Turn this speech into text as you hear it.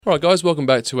All right, guys, welcome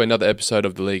back to another episode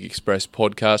of the League Express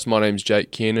podcast. My name's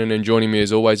Jake Kearnan, and joining me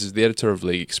as always is the editor of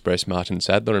League Express, Martyn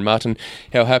Sadler. And Martyn,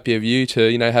 how happy of you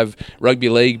to have rugby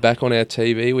league back on our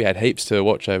TV? We had heaps to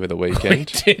watch over the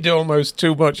weekend. We did almost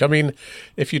too much. I mean,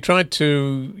 if you tried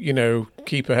to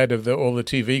keep ahead of all the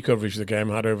TV coverage the game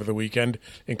had over the weekend,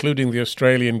 including the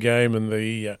Australian game and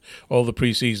the all the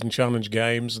pre-season challenge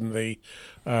games and the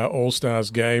All-Stars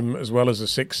game, as well as the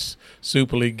 6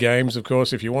 Super League games. Of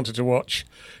course, if you wanted to watch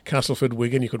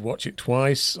Castleford-Wigan, you could watch it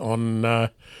twice on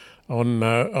Sky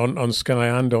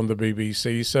and on the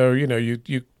BBC. So you'd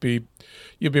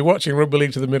be watching rugby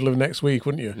league to the middle of next week,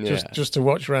 wouldn't you? Yeah. Just to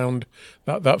watch round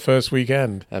that first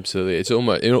weekend. Absolutely, it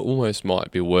almost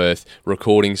might be worth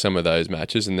recording some of those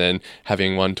matches and then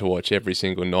having one to watch every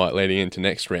single night leading into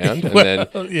next round, and then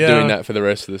doing that for the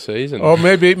rest of the season. Or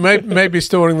maybe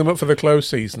storing them up for the close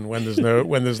season when there's no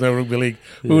rugby league.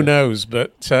 Who knows?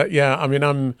 But I mean,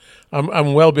 I'm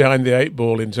well behind the 8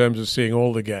 ball in terms of seeing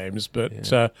all the games, but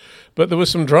there was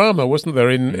some drama, wasn't there,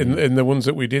 in the ones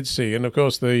that we did see? And of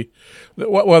course, there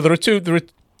are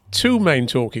two main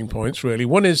talking points really.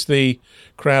 One is the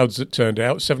crowds that turned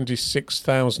out,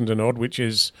 76,000 and odd, which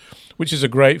is a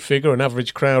great figure, an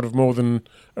average crowd of more than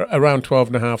around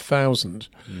 12,500,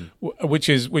 which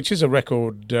is a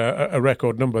record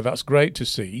number. That's great to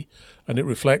see, and it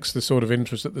reflects the sort of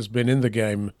interest that there's been in the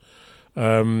game.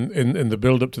 In the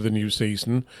build-up to the new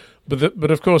season.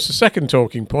 But of course, the second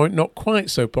talking point, not quite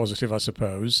so positive, I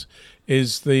suppose,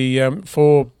 is the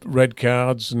 4 red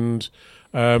cards and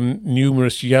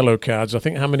numerous yellow cards. I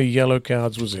think, how many yellow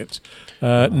cards was it?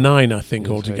 9, I think,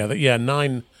 altogether. Yeah,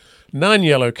 9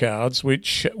 yellow cards,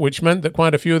 which meant that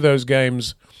quite a few of those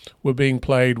games were being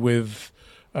played with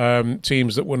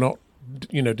teams that were not,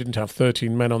 didn't have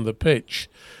 13 men on the pitch.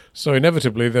 So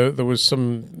inevitably, there was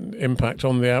some impact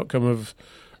on the outcome of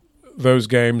those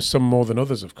games, some more than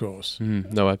others, of course.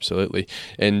 No, absolutely.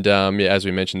 And as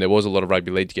we mentioned, there was a lot of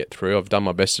rugby league to get through. I've done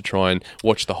my best to try and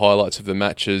watch the highlights of the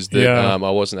matches that I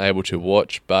wasn't able to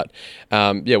watch. But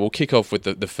we'll kick off with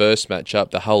the first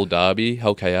matchup, the Hull Derby.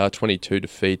 Hull KR 22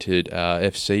 defeated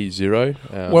FC 0.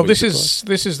 Well, this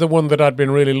is the one that I'd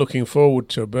been really looking forward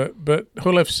to, but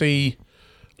Hull FC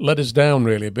let us down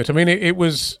really a bit. I mean, it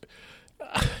was.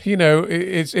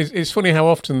 It's funny how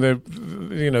often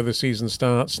the season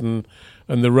starts and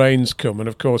the rains come, and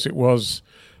of course it was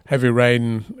heavy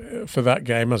rain for that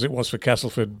game, as it was for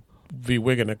Castleford v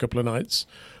Wigan a couple of nights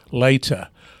later.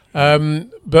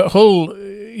 But Hull,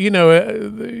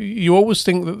 you always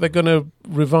think that they're going to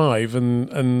revive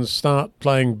and start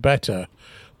playing better.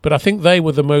 But I think they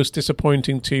were the most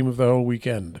disappointing team of the whole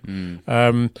weekend.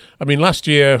 I mean, last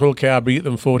year Hull KR beat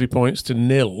them 40 points to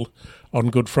 0 on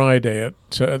Good Friday at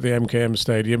the MKM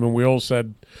Stadium, and we all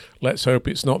said, let's hope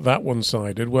it's not that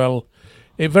one-sided. Well,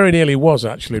 it very nearly was,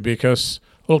 actually, because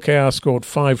Hull KR scored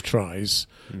 5 tries,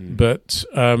 but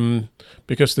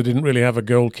because they didn't really have a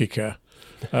goal kicker,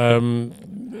 they only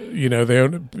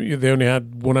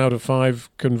had 1 out of 5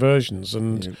 conversions.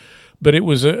 But it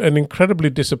was an incredibly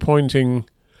disappointing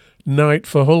night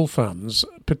for Hull fans,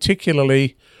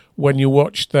 particularly when you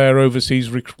watched their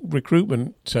overseas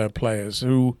recruitment players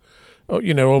who,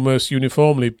 almost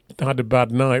uniformly had a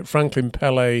bad night. Franklin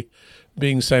Pele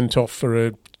being sent off for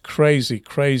a crazy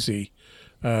attack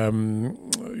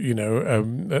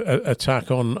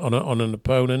on an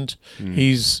opponent.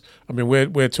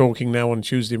 We're talking now on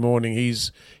Tuesday morning.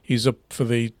 He's up for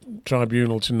the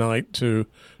tribunal tonight to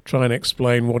try and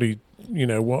explain what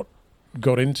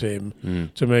got into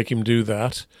him to make him do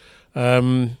that.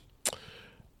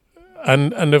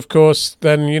 And of course,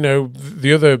 then,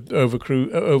 the other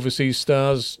overseas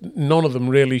stars, none of them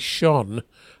really shone,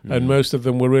 and most of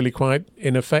them were really quite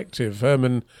ineffective.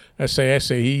 Herman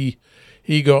Essayesi,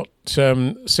 he got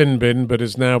sin bin, but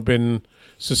has now been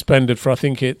suspended for, I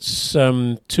think it's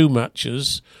 2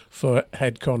 matches for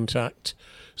head contact.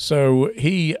 So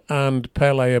he and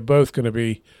Pele are both going to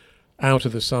be out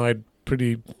of the side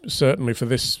pretty certainly for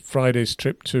this Friday's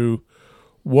trip to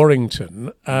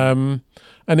Warrington.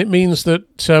 And it means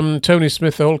that Tony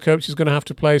Smith, the Hull coach, is going to have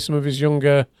to play some of his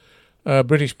younger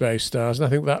British-based stars, and I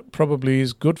think that probably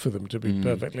is good for them, to be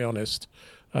perfectly honest.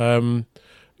 I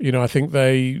think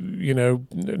they,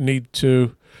 need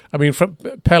to. I mean,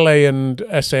 Pele and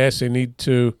Essayesi need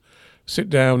to sit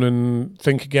down and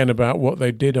think again about what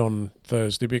they did on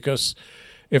Thursday, because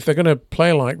if they're going to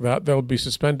play like that, they'll be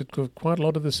suspended for quite a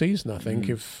lot of the season, I think,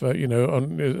 if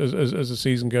as the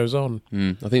season goes on.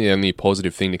 I think the only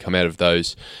positive thing to come out of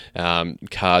those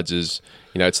cards is,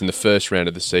 it's in the first round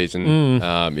of the season.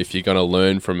 If you're going to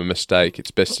learn from a mistake,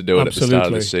 it's best to do it at the start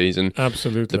of the season.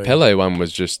 Absolutely. The Pele one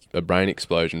was just a brain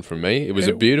explosion for me. It was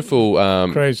a beautiful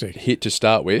crazy hit to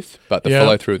start with, but the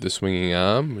follow through of the swinging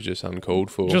arm was just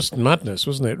uncalled for. Just madness,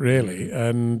 wasn't it, really?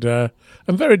 And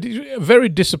very, very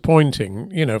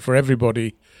disappointing, for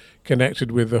everybody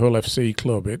connected with the Hull FC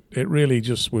club. It really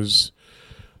just was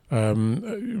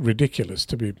ridiculous,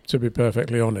 to be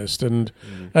perfectly honest. And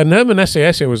Herman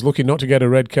Ese was lucky not to get a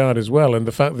red card as well, and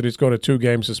the fact that he's got a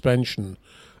 2-game suspension,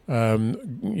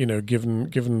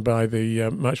 given by the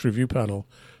match review panel,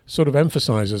 sort of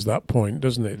emphasises that point,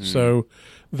 doesn't it? So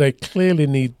they clearly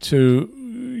need to,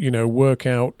 work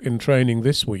out in training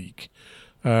this week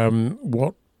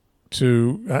what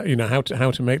to how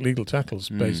to make legal tackles,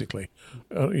 basically,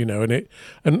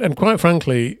 and quite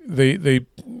frankly,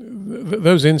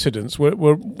 those incidents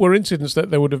were incidents that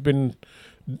would have been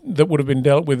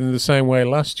dealt with in the same way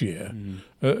last year,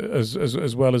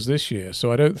 as well as this year.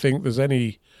 So I don't think there's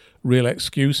any real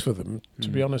excuse for them, to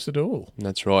be honest, at all.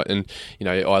 That's right. And,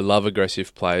 I love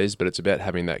aggressive players, but it's about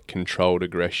having that controlled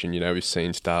aggression. We've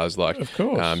seen stars like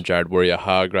Jared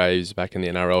Warrior-Hargraves back in the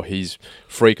NRL. He's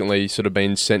frequently sort of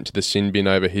been sent to the sin bin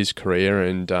over his career,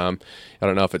 and I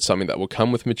don't know if it's something that will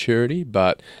come with maturity,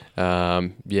 but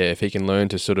if he can learn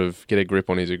to sort of get a grip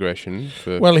on his aggression.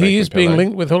 He is being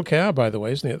linked with Hull KR, by the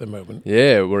way, isn't he, at the moment?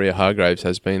 Yeah, Warrior-Hargraves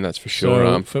has been, that's for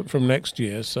sure. So, from next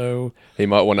year, so... He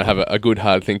might want to have a good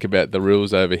hard think about the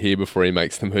rules over here before he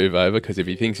makes the move over, because if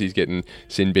he thinks he's getting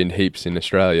sin bin heaps in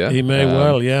Australia... He may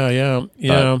well, yeah.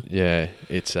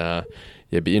 It's...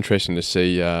 it'd be interesting to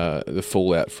see the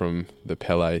fallout from the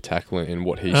Pele tackling and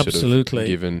what he should have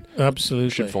given. Absolutely.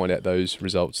 Should find out those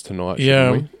results tonight,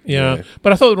 shouldn't we? Yeah.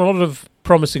 But I thought there were a lot of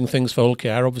promising things for Hull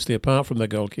KR, obviously, apart from their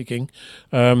goal kicking.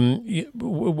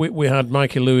 We had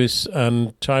Mikey Lewis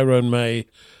and Tyrone May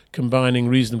combining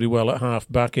reasonably well at half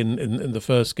back in the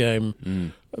first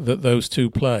game that those two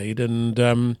played, and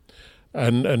I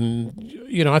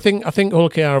think Hull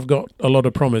KR have got a lot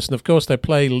of promise, and of course they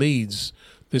play Leeds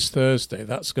this Thursday.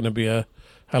 That's going to be a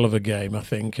hell of a game, I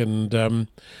think. And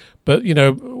but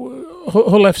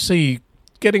Hull FC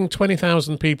getting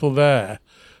 20,000 people there,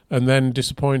 and then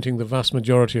disappointing the vast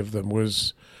majority of them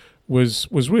was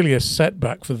really a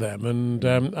setback for them. And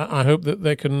I hope that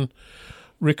they can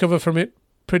recover from it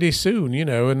pretty soon,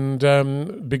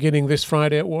 and beginning this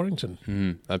Friday at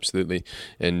Warrington. Absolutely.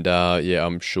 And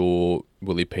I'm sure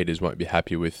Willie Peters won't be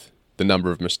happy with the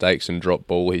number of mistakes and drop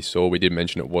ball he saw. We did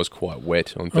mention it was quite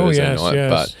wet on Thursday night,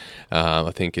 but I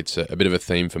think it's a bit of a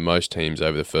theme for most teams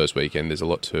over the first weekend. There's a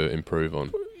lot to improve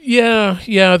on. Yeah,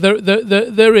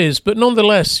 there is, but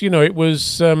nonetheless, it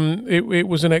was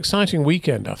an exciting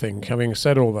weekend, I think, having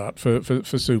said all that, for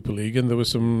Super League, and there were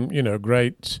some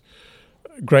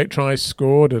great tries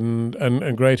scored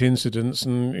and great incidents,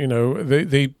 and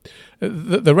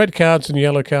the red cards and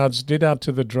yellow cards did add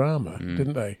to the drama,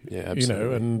 didn't they? Yeah,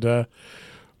 absolutely. And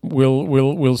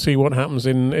we'll see what happens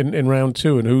in round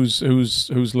two, and who's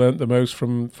learnt the most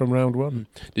from round one.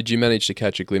 Did you manage to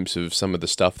catch a glimpse of some of the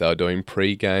stuff they were doing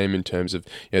pre-game in terms of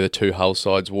the two Hull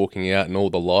sides walking out and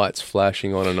all the lights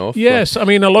flashing on and off? Yes, I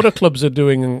mean a lot of clubs are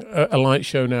doing a light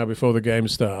show now before the game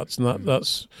starts, and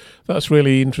that's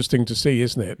really interesting to see,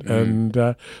 isn't it? And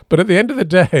but at the end of the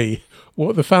day,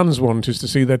 what the fans want is to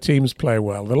see their teams play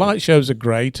well. The light shows are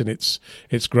great, and it's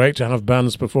great to have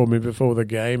bands performing before the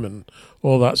game and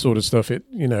all that sort of stuff. It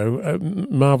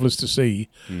marvellous to see.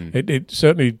 It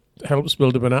certainly helps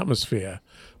build up an atmosphere.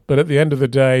 But at the end of the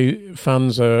day,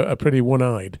 fans are pretty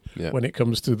one-eyed when it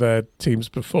comes to their team's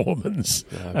performance.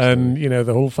 Yeah, and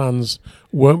the Hull fans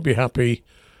won't be happy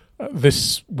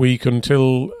this week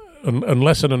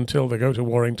unless and until they go to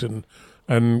Warrington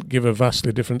and give a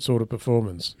vastly different sort of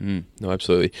performance. No,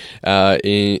 absolutely.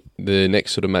 In the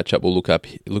next sort of matchup we'll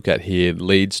look at here,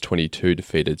 Leeds 22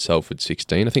 defeated Salford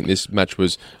 16. I think this match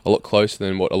was a lot closer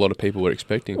than what a lot of people were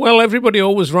expecting. Well, everybody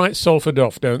always writes Salford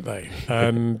off, don't they?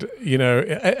 And,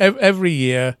 every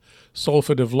year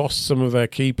Salford have lost some of their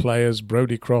key players,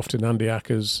 Brodie Croft and Andy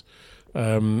Ackers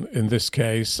in this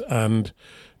case, and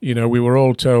we were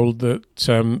all told that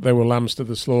they were lambs to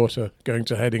the slaughter going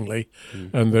to Headingley,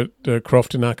 and that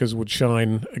Croft and Ackers would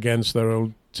shine against their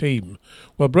old team.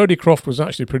 Well, Brodie Croft was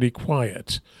actually pretty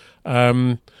quiet,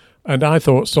 and I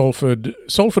thought Salford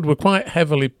were quite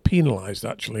heavily penalised.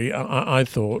 Actually, I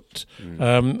thought,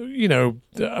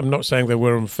 I'm not saying they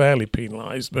were unfairly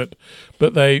penalised, but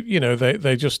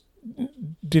they just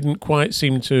didn't quite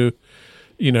seem to,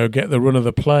 get the run of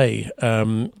the play.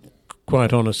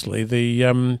 quite honestly.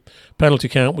 The penalty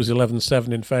count was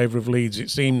 11-7 in favour of Leeds. It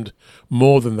seemed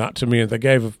more than that to me, and they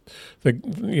gave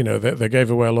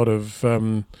away a lot of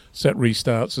set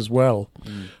restarts as well.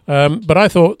 But I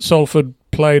thought Salford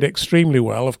played extremely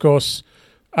well. Of course,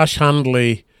 Ash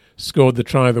Handley scored the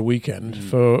try of the weekend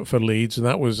for Leeds, and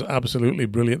that was absolutely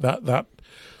brilliant. That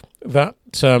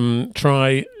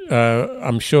try,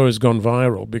 I'm sure, has gone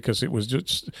viral because it was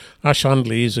just... Ash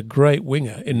Handley is a great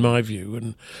winger, in my view,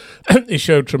 and he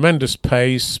showed tremendous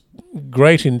pace,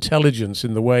 great intelligence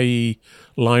in the way he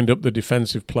lined up the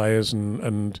defensive players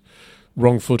and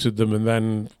wrong-footed them and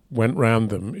then went round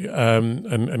them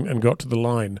and got to the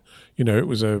line. It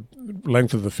was a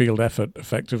length of the field effort,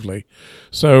 effectively.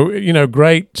 So,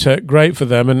 great for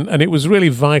them. And it was really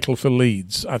vital for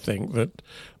Leeds, I think, that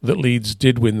Leeds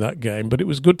did win that game. But it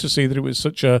was good to see that it was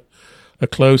such a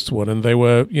close one. And they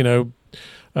were, the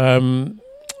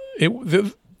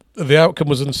outcome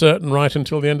was uncertain right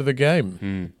until the end of the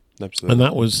game. Absolutely. And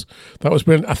that was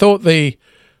brilliant. I thought the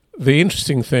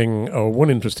interesting thing, or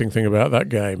one interesting thing about that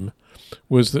game,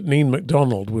 was that Neen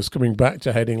MacDonald was coming back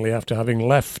to Headingley after having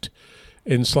left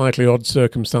in slightly odd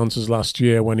circumstances last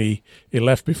year when he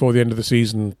left before the end of the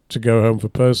season to go home for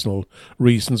personal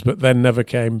reasons, but then never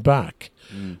came back.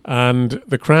 And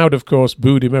the crowd, of course,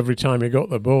 booed him every time he got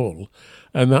the ball,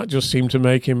 and that just seemed to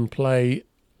make him play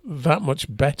that much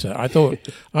better. I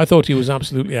thought he was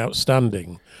absolutely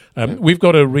outstanding. We've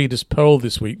got a readers' poll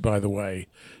this week, by the way,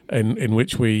 in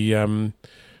which we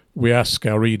ask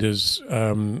our readers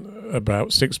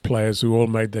about 6 players who all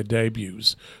made their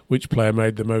debuts, which player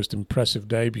made the most impressive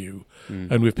debut,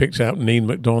 and we've picked out Neen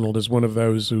MacDonald as one of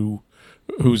those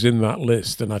who's in that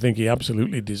list, and I think he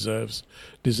absolutely deserves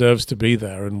to be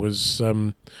there, and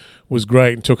was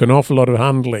great and took an awful lot of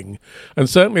handling, and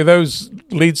certainly those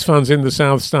Leeds fans in the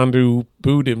South Stand who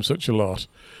booed him such a lot,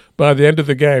 by the end of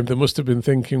the game they must have been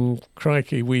thinking,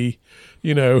 crikey, we,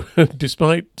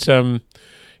 despite the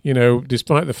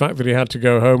fact that he had to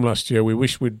go home last year, we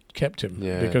wish we'd kept him,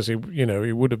 because he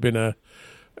would have been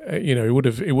he would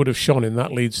have shone in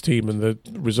that Leeds team, and the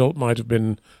result might have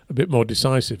been a bit more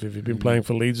decisive if he'd been playing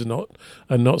for Leeds and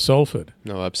not Salford.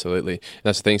 No, absolutely. And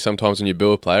that's the thing. Sometimes when you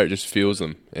build a player, it just fuels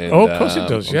them. And, of course it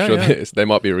does. I'm sure they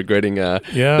might be regretting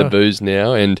the boos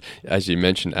now. And as you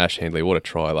mentioned, Ash Handley, what a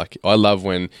try! Like, I love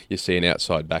when you see an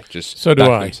outside back just back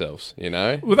themselves.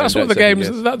 Well, that's what the games.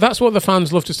 That's what the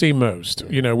fans love to see most.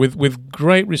 With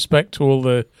great respect to all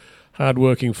the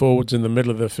hard-working forwards in the middle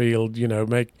of the field,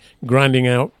 grinding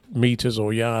out meters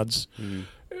or yards.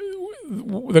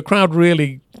 The crowd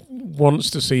really wants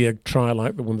to see a try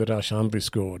like the one that Ash Handley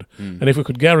scored. And if we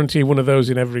could guarantee one of those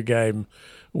in every game,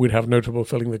 we'd have no trouble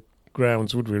filling the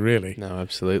grounds, would we really? No,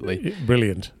 absolutely.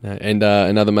 Brilliant. And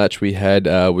another match we had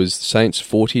was Saints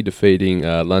 40 defeating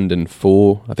London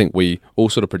 4. I think we all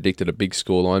sort of predicted a big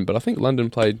scoreline, but I think London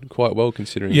played quite well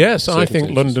considering. Yes, I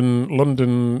think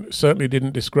London certainly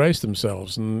didn't disgrace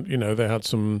themselves, and they had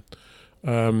some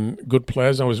good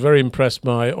players. I was very impressed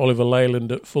by Oliver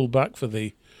Leyland at full-back for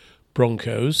the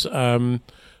Broncos, and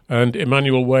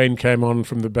Emmanuel Wayne came on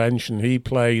from the bench, and he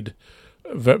played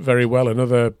very well.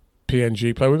 Another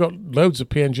PNG player. We've got loads of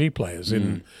PNG players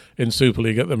in Super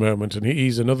League at the moment, and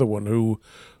he's another one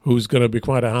who's going to be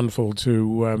quite a handful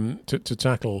to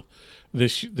tackle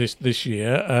this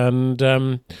year.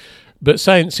 And but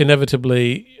Saints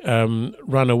inevitably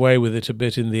ran away with it a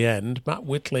bit in the end. Matt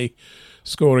Whitley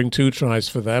scoring 2 tries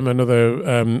for them, another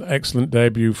excellent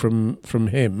debut from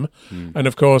him, and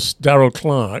of course Darrell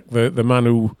Clark, the man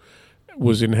who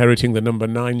was inheriting the number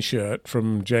 9 shirt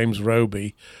from James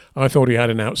Roby. I thought he had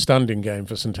an outstanding game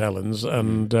for St Helens,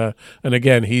 and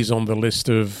again he's on the list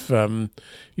of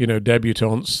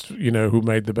debutants who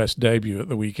made the best debut at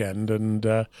the weekend, and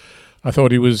I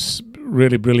thought he was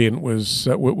really brilliant.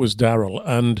 Was Darrell,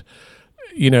 and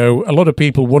a lot of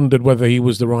people wondered whether he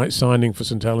was the right signing for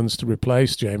St Helens to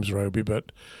replace James Roby,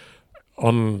 but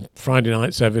on Friday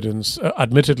night's evidence,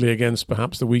 admittedly against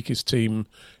perhaps the weakest team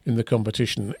in the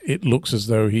competition, it looks as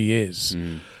though he is.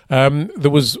 There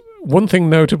was one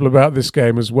thing notable about this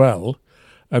game as well,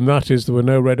 and that is there were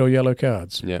no red or yellow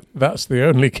cards. Yeah. That's the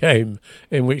only game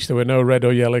in which there were no red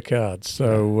or yellow cards.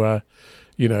 So,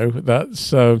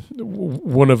 that's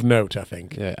one of note, I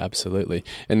think. Yeah, absolutely.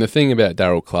 And the thing about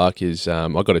Darrell Clark is I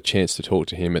got a chance to talk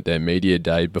to him at their media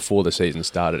day before the season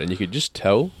started, and you could just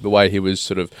tell the way he was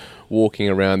sort of walking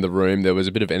around the room, there was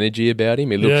a bit of energy about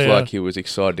him. He looked like he was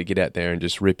excited to get out there and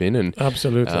just rip in. And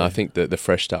absolutely. I think that the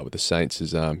fresh start with the Saints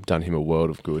has done him a world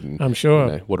of good. And, I'm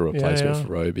sure. What a replacement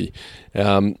for Roby.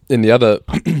 In the other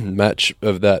match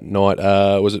of that night,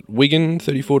 was it Wigan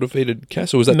 34 defeated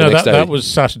Castle? Was that the next day? No, that was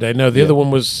Saturday. No, the other one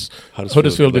was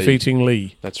Huddersfield defeating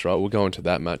Lee. That's right. We'll go on to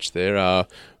that match there.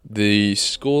 The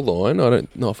scoreline, I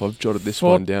don't know if I've jotted this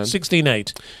one down.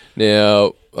 16-8.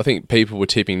 Now, I think people were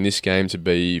tipping this game to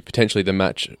be potentially the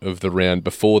match of the round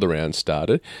before the round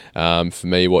started. For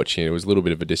me, watching it was a little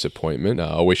bit of a disappointment.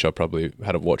 I wish I probably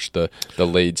had watched the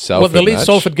Leeds-Salford match. Well, the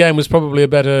Leeds-Salford game was probably a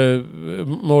better,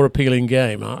 more appealing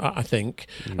game, I think.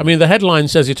 I mean, the headline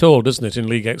says it all, doesn't it, in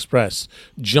League Express?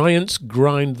 Giants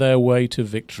grind their way to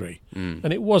victory.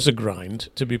 And it was a grind,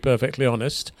 to be perfectly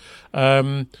honest.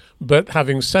 But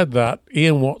having said that,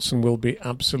 Ian Watson will be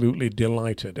absolutely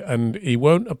delighted, and he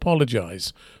won't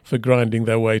apologise for grinding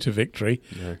their way to victory,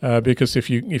 because if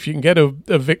you can get a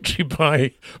victory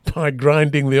by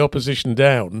grinding the opposition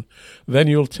down, then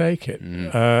you'll take it,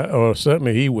 or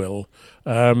certainly he will.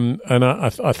 And I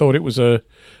thought it was a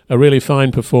really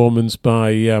fine performance by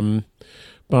the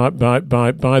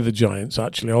Giants,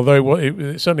 actually. Although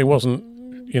it certainly wasn't.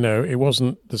 It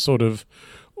wasn't the sort of.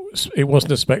 It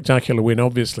wasn't a spectacular win,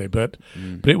 obviously, but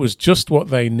it was just what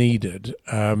they needed.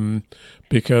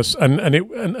 Because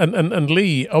and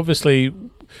Lee, obviously,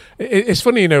 it's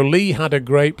funny. Lee had a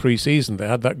great pre-season. They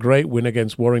had that great win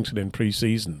against Warrington in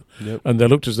pre-season, and they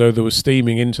looked as though they were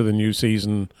steaming into the new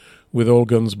season with all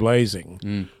guns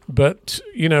blazing. But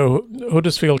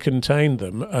Huddersfield contained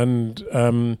them,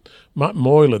 and Matt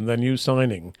Moylan, their new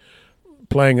signing,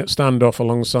 playing at standoff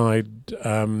alongside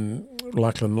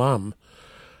Lachlan Lamb.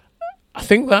 I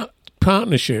think that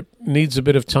partnership needs a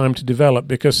bit of time to develop,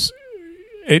 because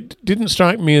it didn't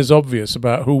strike me as obvious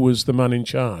about who was the man in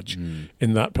charge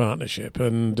in that partnership.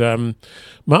 And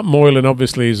Matt Moylan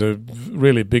obviously is a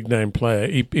really big name player.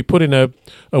 He put in a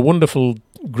wonderful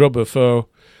grubber for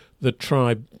the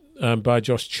try by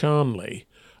Josh Charnley.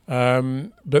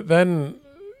 But then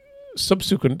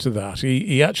subsequent to that,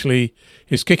 he actually,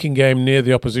 his kicking game near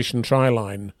the opposition try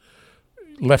line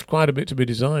left quite a bit to be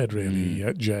desired,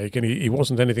 really, Jake, and he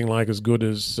wasn't anything like as good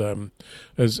as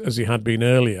he had been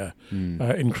earlier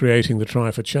in creating the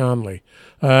try for Charnley.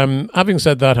 Having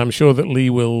said that, I'm sure that Lee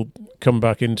will come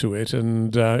back into it,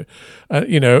 and but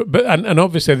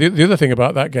obviously the other thing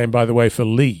about that game, by the way, for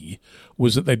Lee,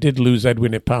 was that they did lose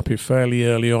Edwin Ipapi fairly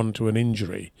early on to an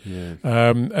injury,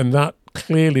 and that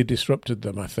clearly disrupted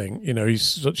them. I think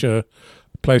he's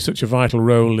plays such a vital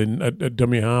role in a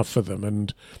dummy half for them,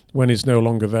 and when he's no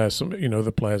longer there,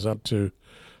 the players had to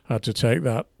take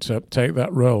that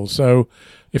role. So,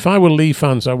 if I were Lee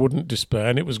fans, I wouldn't despair.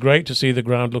 And it was great to see the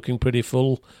ground looking pretty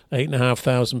full,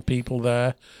 8,500 people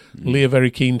there. Lee are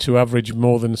very keen to average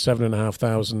more than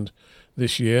 7,500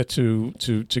 this year to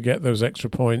get those extra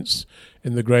points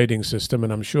in the grading system,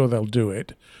 and I'm sure they'll do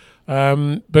it.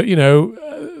 But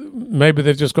maybe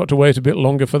they've just got to wait a bit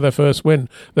longer for their first win.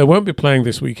 They won't be playing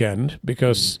this weekend,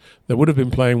 because they would have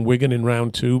been playing Wigan in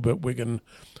round 2, but Wigan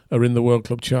are in the World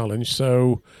Club Challenge,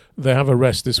 so they have a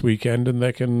rest this weekend, and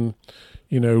they can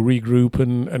regroup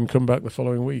and come back the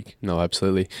following week. No,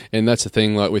 absolutely. And that's the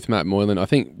thing, like with Matt Moylan, I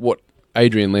think what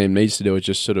Adrian Lamb needs to do is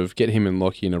just sort of get him and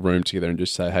Lockie in a room together and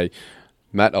just say, hey,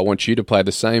 Matt, I want you to play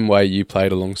the same way you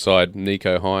played alongside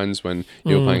Nico Hines when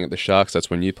you were playing at the Sharks. That's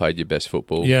when you played your best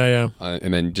football. Yeah.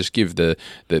 And then just give the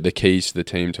keys to the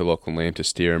team to Lachlan Lamb to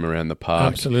steer him around the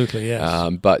park. Absolutely,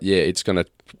 yes. But yeah, it's going to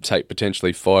take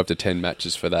potentially 5 to 10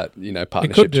 matches for that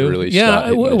partnership to really start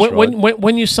hitting its stride.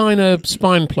 When you sign a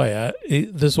spine player,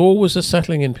 there's always a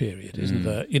settling in period, isn't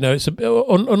there? It's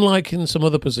unlike in some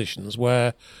other positions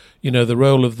where the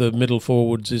role of the middle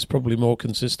forwards is probably more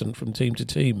consistent from team to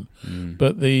team.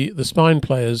 But the spine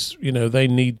players, they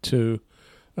need to,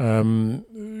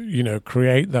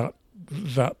 create that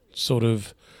sort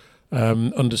of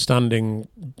understanding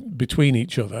between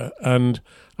each other. And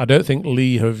I don't think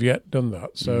Lee have yet done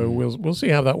that. So we'll see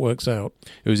how that works out.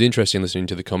 It was interesting listening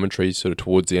to the commentaries sort of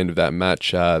towards the end of that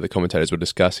match. The commentators were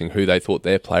discussing who they thought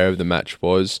their player of the match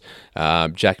was.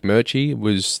 Jack Murchie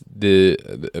was the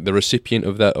recipient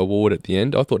of that award at the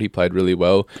end. I thought he played really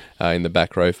well in the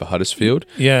back row for Huddersfield.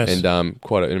 Yes. And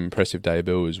quite an impressive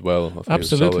debut as well.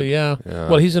 Absolutely, yeah.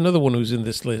 Well, he's another one who's in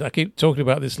this list. I keep talking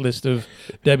about this list of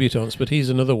debutants, but he's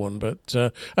another one. But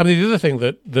the other thing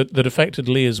that affected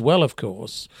Lee as well, of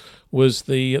course, was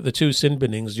the two sin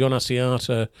binnings, John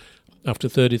Asiata after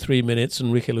 33 minutes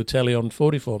and Ricky Lutelli on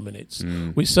 44 minutes,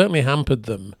 which certainly hampered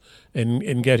them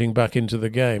in getting back into the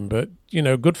game. But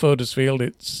good for Huddersfield.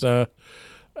 It's a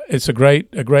great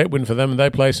win for them. They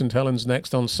play St Helens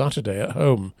next on Saturday at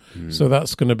home, so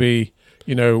that's going to be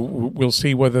we'll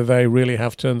see whether they really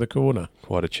have turned the corner.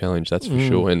 Quite a challenge, that's for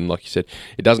sure. And like you said,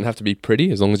 it doesn't have to be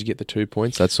pretty. As long as you get the 2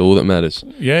 points, that's all that matters.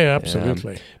 Yeah,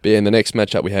 absolutely. But in the next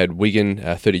matchup, we had Wigan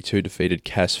 32 defeated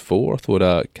Cass 4. I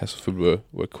thought Castleford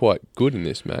were quite good in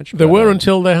this match. They were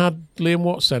until they had Liam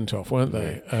Watts sent off, weren't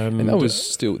they? And that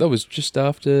was just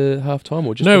after half time,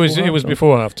 or just no, before it was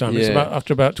before half time. Yeah. It's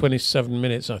after about 27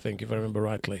 minutes, I think, if I remember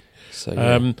rightly. So,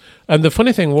 yeah. And the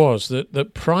funny thing was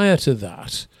that prior to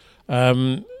that,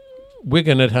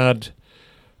 Wigan had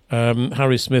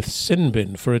Harry Smith's sin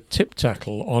bin for a tip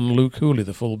tackle on Luke Hooley,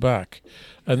 the full back.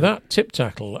 And that tip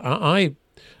tackle, I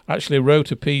actually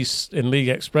wrote a piece in League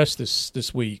Express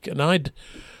this week, and I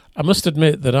must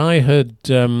admit that I had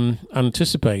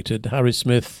anticipated Harry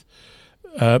Smith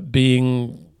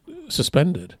being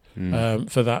suspended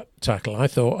for that tackle. I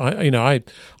thought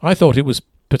I thought it was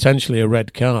potentially a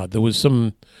red card. There was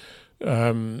some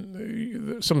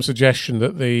suggestion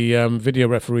that the video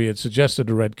referee had suggested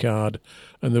a red card,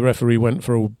 and the referee went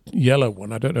for a yellow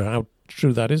one. I don't know how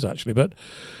true that is actually, but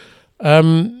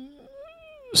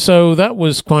so that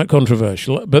was quite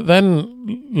controversial. But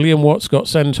then Liam Watts got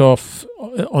sent off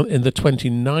in the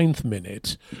 29th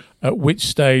minute, at which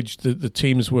stage the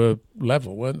teams were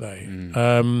level, weren't they?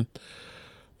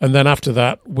 And then after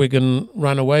that, Wigan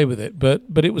ran away with it. But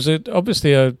it was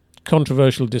obviously a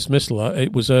controversial dismissal.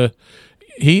 It was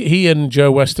he and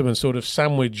Joe Westerman sort of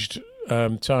sandwiched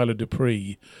Tyler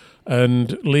Dupree, and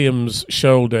Liam's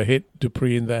shoulder hit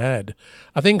Dupree in the head.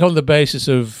 I think on the basis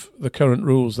of the current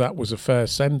rules, that was a fair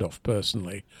send-off,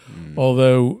 personally.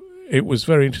 Although it was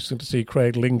very interesting to see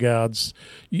Craig Lingard's...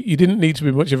 You didn't need to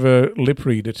be much of a lip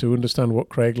reader to understand what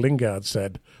Craig Lingard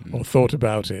said or thought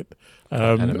about it,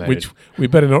 which we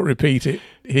better not repeat it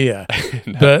here.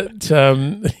 No.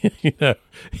 But,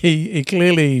 he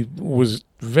clearly was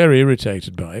very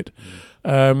irritated by it.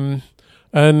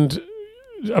 And...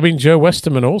 I mean, Joe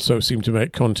Westerman also seemed to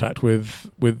make contact with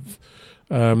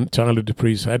Tyler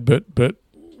Dupree's head, but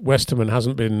Westerman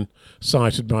hasn't been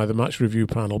cited by the match review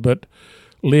panel. But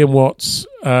Liam Watts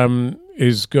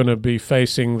is going to be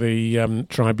facing the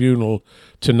tribunal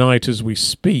tonight as we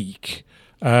speak.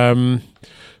 So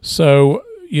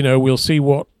we'll see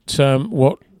what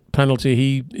penalty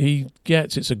he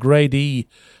gets. It's a grade E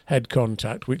head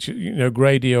contact, which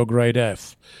grade E or grade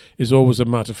F is always a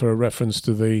matter for a reference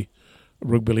to the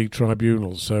Rugby League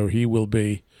tribunal, so he will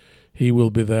be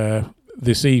there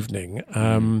this evening,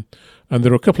 and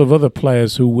there are a couple of other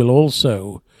players who will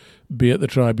also be at the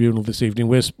tribunal this evening.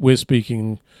 We're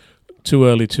speaking too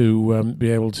early to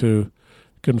be able to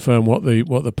confirm what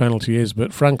the penalty is,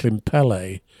 but Franklin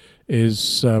Pele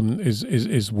is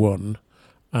one,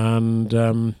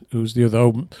 and who's the other?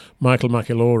 Oh, Michael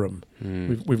McIlorum.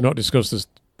 We've not discussed this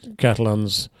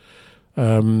Catalans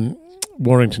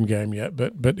Warrington game yet,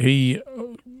 but he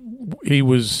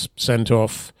was sent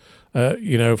off,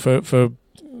 for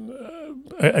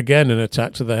again an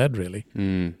attack to the head, really.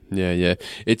 Yeah.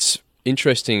 It's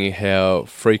interesting how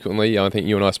frequently, I think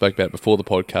you and I spoke about it before the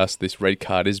podcast, this red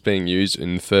card is being used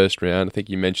in the first round. I think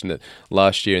you mentioned that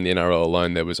last year in the NRL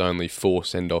alone there was only 4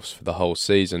 send-offs for the whole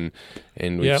season,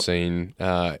 and we've seen,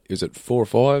 is it 4 or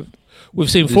 5?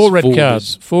 We've seen 4 red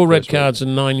cards, 4 red cards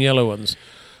and 9 yellow ones.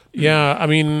 Yeah, I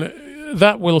mean...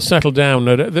 that will settle down.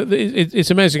 It's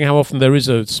amazing how often there is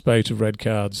a spate of red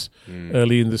cards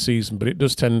early in the season, but it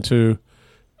does tend to,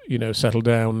 settle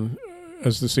down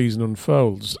as the season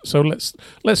unfolds. So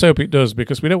let's hope it does,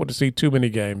 because we don't want to see too many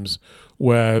games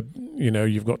where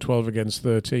you've got 12 against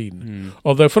 13.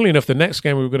 Although, funnily enough, the next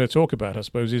game we were going to talk about, I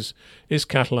suppose, is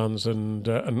Catalans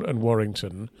and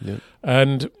Warrington. Yep.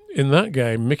 And in that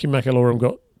game, Mickey McIlorum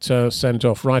got sent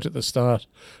off right at the start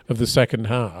of the second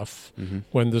half,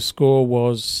 when the score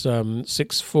was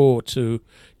 6-4 to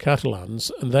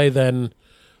Catalans, and they then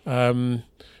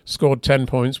scored 10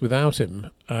 points without him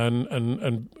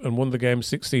and won the game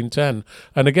 16-10.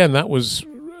 And again, that was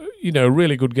a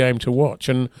really good game to watch,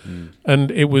 and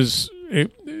it was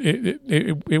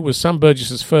Sam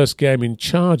Burgess's first game in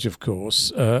charge, of course,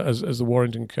 as the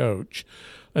Warrington coach.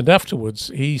 And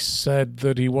afterwards, he said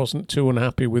that he wasn't too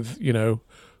unhappy with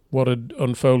what had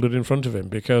unfolded in front of him,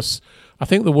 because I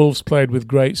think the Wolves played with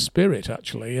great spirit,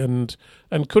 actually, and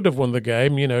could have won the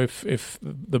game, if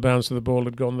the bounce of the ball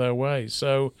had gone their way.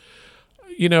 So,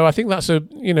 I think that's a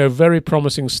very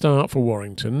promising start for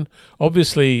Warrington.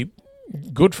 Obviously,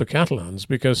 good for Catalans,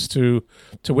 because to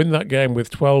win that game with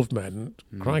 12 men,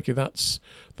 crikey, that's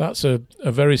a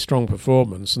very strong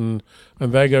performance, and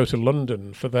they go to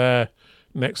London for their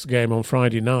next game on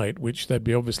Friday night, which they'd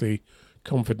be obviously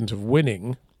confident of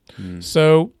winning.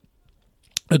 So,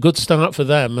 a good start for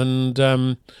them,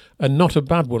 and not a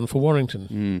bad one for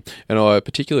Warrington. And I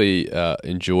particularly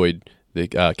enjoyed the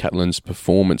Catalan's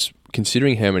performance,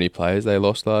 considering how many players they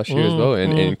lost last year as well,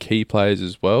 and key players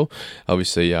as well.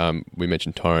 Obviously, we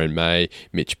mentioned Tyrone May,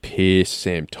 Mitch Pearce,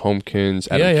 Sam Tompkins,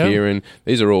 Adam Kearnan.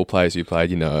 These are all players who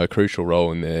played, a crucial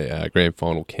role in their grand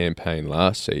final campaign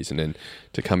last season, and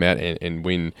to come out and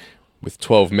win with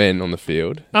 12 men on the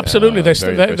field. Absolutely.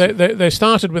 They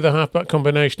started with a halfback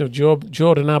combination of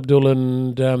Jordan Abdul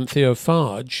and Theo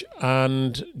Farge,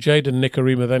 and Jaden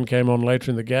Nikarima then came on later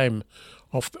in the game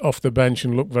off the bench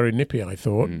and looked very nippy, I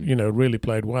thought. Really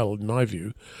played well, in my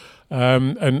view.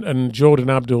 And Jordan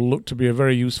Abdul looked to be a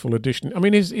very useful addition. I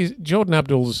mean, Jordan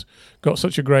Abdul's got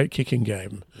such a great kicking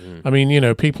game. I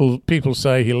mean, people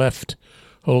say he left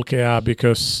Hull KR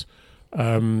because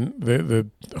the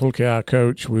Hull KR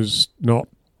coach was not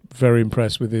very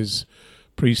impressed with his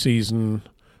pre-season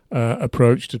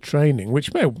approach to training,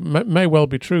 which may well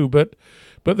be true. But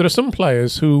there are some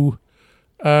players who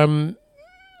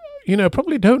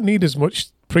probably don't need as much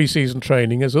pre-season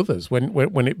training as others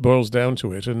when it boils down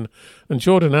to it. And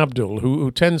Jordan Abdul,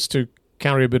 who tends to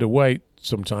carry a bit of weight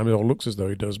sometimes, or looks as though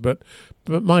he does, but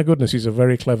my goodness, he's a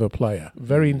very clever player,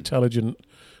 very intelligent,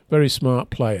 very smart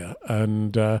player,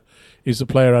 and is a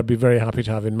player I'd be very happy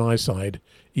to have in my side,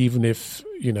 even if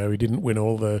he didn't win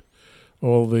all the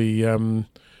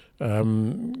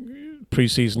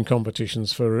pre-season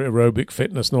competitions for aerobic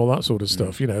fitness and all that sort of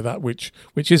stuff. That which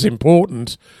is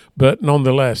important, but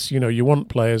nonetheless, you want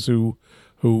players who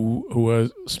are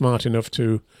smart enough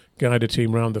to guide a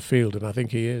team around the field, and I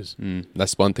think he is.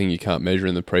 That's one thing you can't measure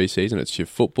in the pre-season. It's your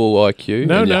football IQ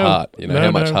and your heart. How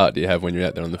much heart do you have when you're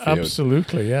out there on the field?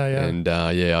 Absolutely, yeah. And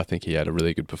I think he had a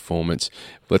really good performance.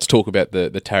 Let's talk about the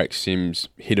Tarek Sims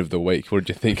hit of the week. What did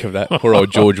you think of that? Poor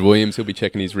old George Williams. He'll be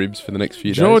checking his ribs for the next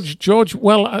few days. George.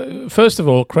 Well, first of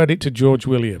all, credit to George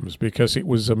Williams, because it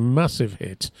was a massive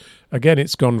hit. Again,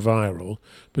 it's gone viral,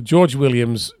 but George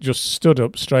Williams just stood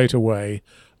up straight away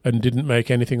and didn't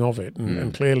make anything of it,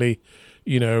 and clearly,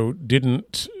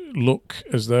 didn't look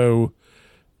as though.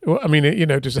 Well, I mean,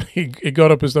 he got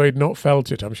up as though he'd not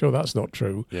felt it. I'm sure that's not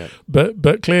true. Yeah.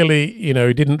 But clearly, he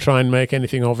didn't try and make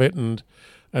anything of it, and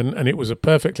it was a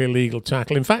perfectly legal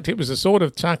tackle. In fact, it was a sort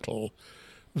of tackle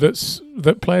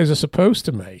that players are supposed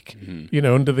to make.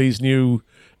 Under these new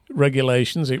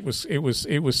regulations, it was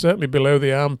certainly below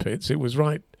the armpits. It was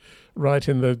right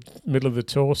in the middle of the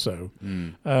torso,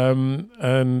 and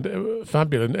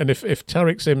fabulous. And if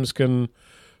Tarek Sims can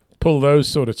pull those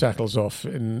sort of tackles off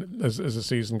as the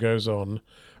season goes on,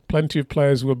 plenty of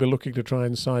players will be looking to try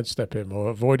and sidestep him or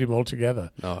avoid him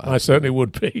altogether. I certainly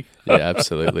would be. Yeah,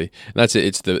 absolutely. And that's it.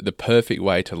 It's the perfect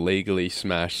way to legally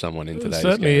smash someone in today's game.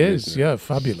 It certainly is. Yeah,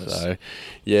 fabulous. So,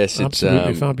 yes, it's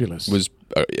absolutely fabulous. Was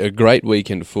a great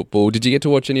weekend of football. Did you get to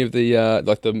watch any of the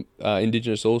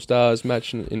Indigenous All-Stars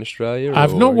match in Australia?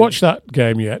 I've not watched that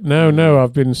game yet. No,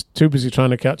 I've been too busy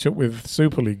trying to catch up with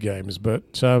Super League games. But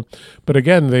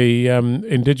again, the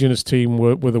Indigenous team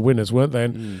were the winners, weren't they?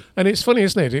 And it's funny,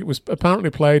 isn't it? It was apparently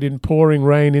played in pouring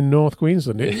rain in North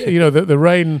Queensland. The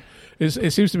rain.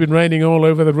 It seems to have been raining all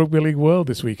over the rugby league world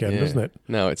this weekend, doesn't it?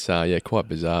 No, it's quite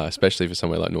bizarre, especially for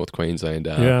somewhere like North Queensland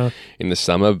in the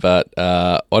summer. But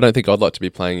I don't think I'd like to be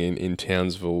playing in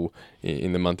Townsville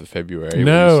in the month of February.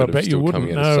 No, I bet you wouldn't.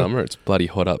 Coming out of summer, it's bloody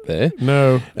hot up there.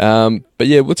 No. But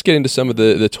yeah, let's get into some of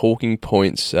the talking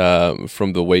points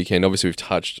from the weekend. Obviously, we've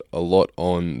touched a lot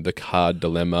on the card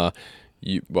dilemma.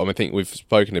 I think we've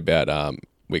spoken about.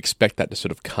 We expect that to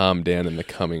sort of calm down in the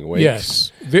coming weeks.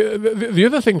 Yes. The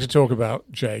other thing to talk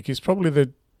about, Jake, is probably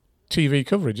the TV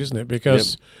coverage, isn't it?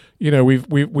 Because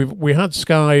we had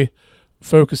Sky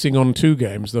focusing on two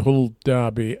games, the Hull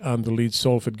Derby and the Leeds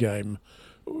Salford game,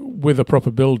 with a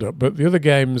proper build-up. But the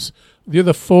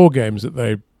other four games that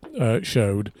they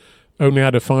showed only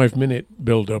had a 5-minute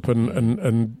build-up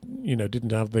and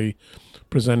didn't have the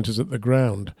presenters at the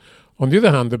ground. On the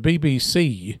other hand, the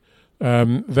BBC.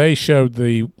 They showed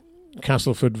the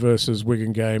Castleford versus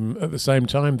Wigan game at the same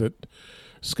time that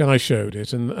Sky showed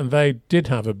it, and they did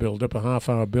have a build-up, a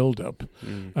half-hour build-up,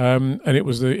 and it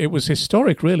was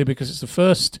historic, really, because it's the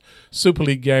first Super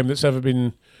League game that's ever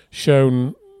been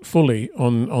shown fully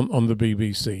on the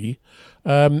BBC,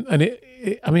 and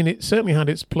it certainly had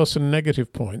its plus and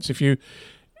negative points.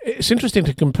 It's interesting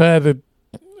to compare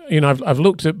I've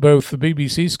looked at both the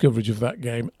BBC's coverage of that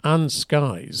game and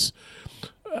Sky's.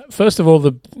 First of all,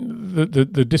 the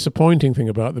disappointing thing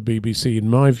about the BBC, in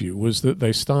my view, was that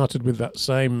they started with that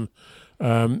same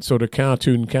sort of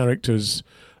cartoon characters,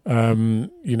 climbing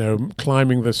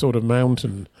the sort of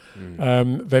mountain.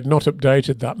 They'd not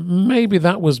updated that. Maybe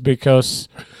that was because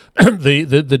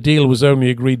the deal was only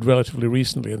agreed relatively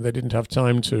recently, and they didn't have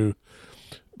time to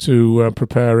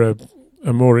prepare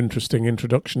a more interesting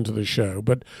introduction to the show.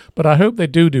 But I hope they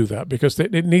do that, because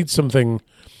it needs something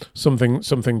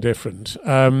different.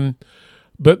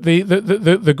 But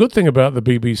the good thing about the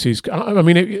BBC's, I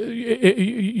mean,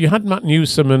 you had Matt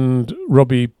Newsom and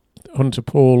Robbie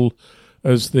Hunter-Paul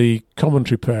as the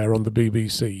commentary pair on the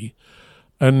BBC,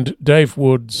 and Dave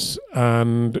Woods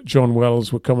and John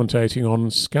Wells were commentating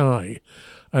on Sky.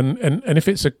 And if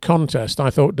it's a contest, I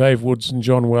thought Dave Woods and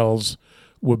John Wells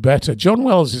were better. John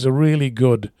Wells is a really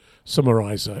good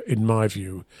summariser, in my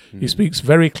view. He speaks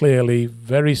very clearly,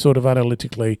 very sort of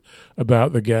analytically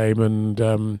about the game,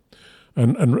 and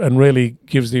really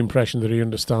gives the impression that he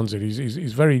understands it.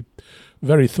 He's very,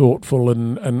 very thoughtful,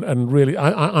 and really,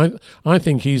 I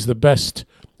think he's the best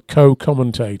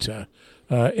co-commentator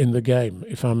in the game,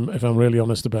 if I'm really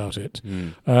honest about it.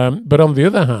 But on the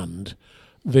other hand,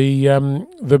 the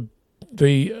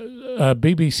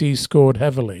BBC scored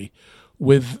heavily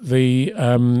with the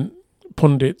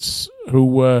pundits who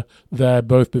were there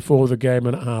both before the game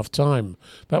and at half time.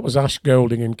 That was Ash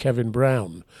Golding and Kevin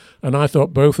Brown, and I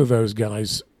thought both of those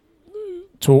guys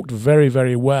talked very,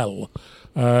 very well,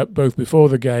 both before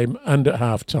the game and at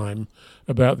half time,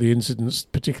 about the incidents,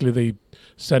 particularly the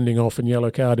sending off and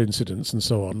yellow card incidents and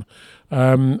so on.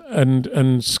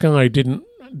 And Sky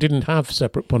didn't have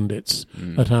separate pundits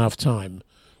at half time,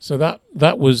 so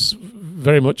that was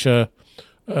very much a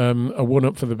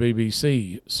one-up for the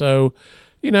BBC. So,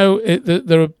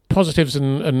 there are positives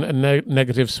and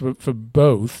negatives for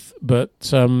both, but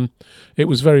it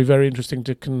was very, very interesting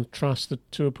to contrast the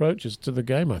two approaches to the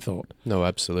game, I thought. No,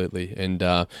 absolutely. And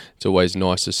it's always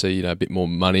nice to see a bit more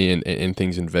money and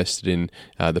things invested in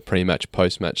the pre-match,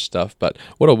 post-match stuff. But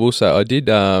what I will say, I did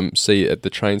see at the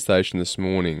train station this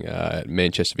morning, at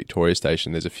Manchester Victoria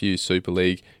Station, there's a few Super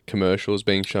League commercials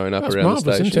being shown up around the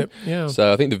station. Isn't it? Yeah.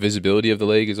 So I think the visibility of the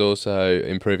league is also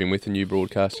improving with the new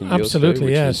broadcasting deals. Absolutely,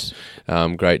 which yes.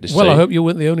 is great to see. Well, I hope you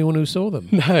weren't the only one who saw them.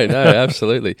 No,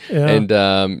 absolutely. Yeah. And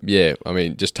I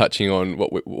mean, just touching on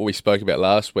what we spoke about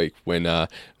last week when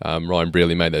Ryan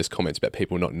Brearley made those comments about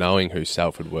people not knowing who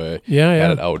Salford were at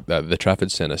the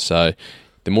Trafford Centre. So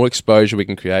the more exposure we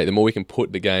can create, the more we can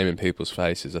put the game in people's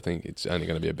faces, I think it's only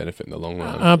going to be a benefit in the long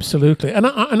run. Absolutely. And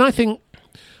I think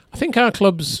our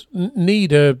clubs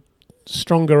need a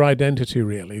stronger identity,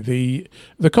 really.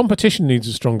 The competition needs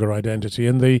a stronger identity,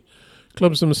 and the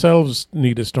clubs themselves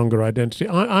need a stronger identity.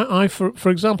 I for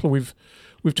example, we've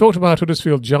talked about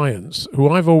Huddersfield Giants, who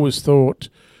I've always thought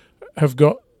have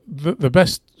got the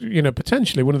best,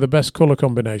 potentially one of the best colour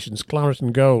combinations, claret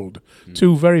and gold.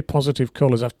 Two very positive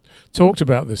colours. I've talked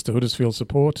about this to Huddersfield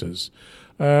supporters.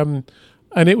 And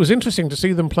it was interesting to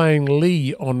see them playing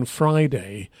Lee on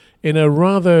Friday in a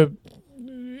rather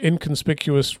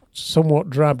inconspicuous, somewhat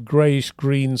drab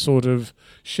greyish-green sort of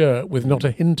shirt with not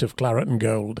a hint of claret and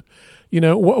gold.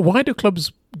 Why do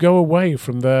clubs go away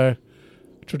from their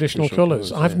traditional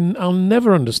colours? I'll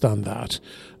never understand that.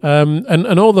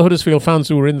 And all the Huddersfield fans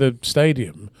who were in the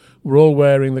stadium were all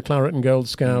wearing the claret and gold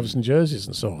scarves and jerseys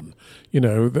and so on,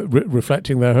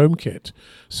 reflecting their home kit.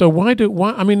 So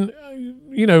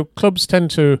clubs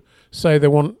tend to say they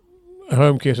want a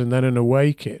home kit and then an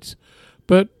away kit,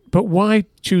 but why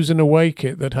choose an away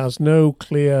kit that has no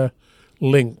clear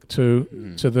link to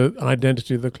the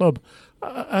identity of the club?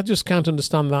 I just can't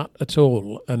understand that at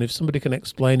all. And if somebody can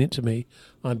explain it to me,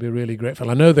 I'd be really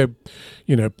grateful. I know they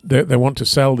want to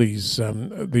sell these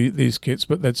kits,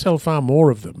 but they'd sell far more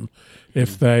of them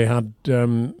if they had,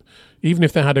 even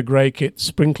if they had a grey kit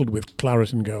sprinkled with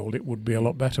claret and gold. It would be a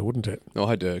lot better, wouldn't it? No,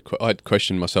 I had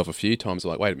questioned myself a few times.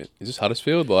 Like, wait a minute, is this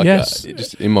Huddersfield? Yes.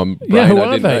 Just in my brain, yeah, who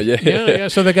I didn't are they? know. Yeah.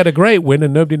 So they get a great win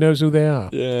and nobody knows who they are.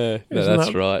 Yeah, no, Isn't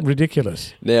that's that right.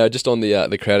 Ridiculous. Now, just on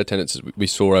the crowd attendance we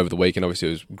saw over the weekend, obviously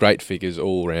it was great figures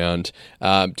all round.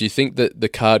 Do you think that the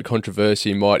card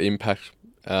controversy might impact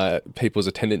people's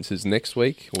attendances next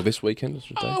week or this weekend? I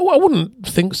should say? I wouldn't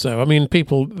think so. I mean,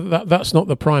 that's not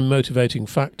the prime motivating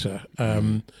factor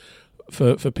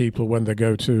for people when they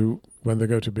go to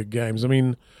big games. I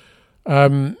mean,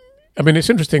 it's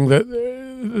interesting that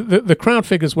the crowd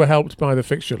figures were helped by the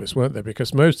fixture list, weren't they?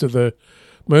 Because most of the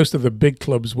big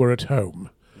clubs were at home.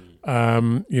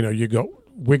 You got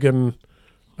Wigan.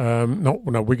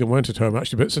 Wigan weren't at home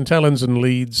actually, but St Helens and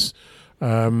Leeds.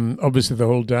 Obviously, the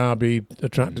whole derby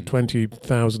attracted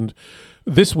 20,000.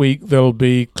 This week there'll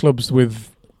be clubs with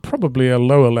probably a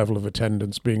lower level of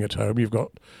attendance being at home. You've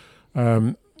got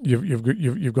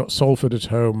you've got Salford at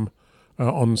home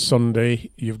on Sunday.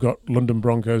 You've got London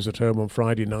Broncos at home on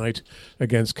Friday night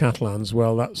against Catalans.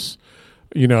 Well, that's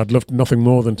I'd love nothing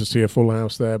more than to see a full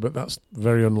house there, but that's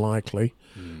very unlikely.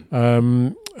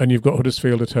 And you've got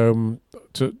Huddersfield at home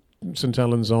to St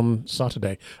Helens on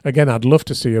Saturday. Again, I'd love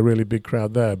to see a really big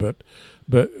crowd there, but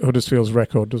Huddersfield's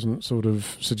record doesn't sort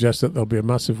of suggest that there'll be a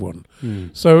massive one.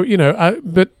 So I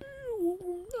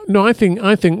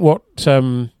think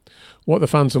what the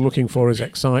fans are looking for is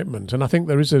excitement, and I think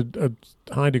there is a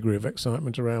high degree of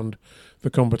excitement around the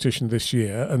competition this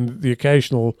year, and the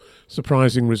occasional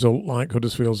surprising result like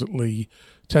Huddersfield's at Lee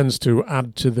tends to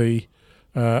add to the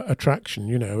attraction,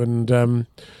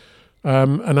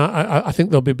 and I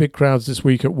think there'll be big crowds this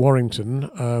week at Warrington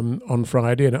on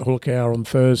Friday and at Hull KR on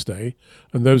Thursday,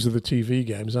 and those are the TV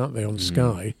games, aren't they, on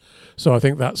Sky? So I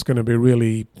think that's going to be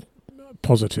really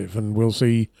positive, and we'll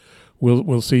see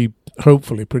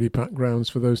hopefully pretty packed grounds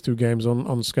for those two games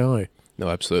on Sky. No,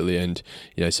 absolutely, and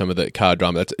some of the car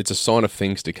drama. It's a sign of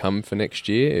things to come for next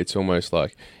year. It's almost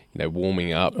like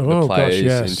warming up the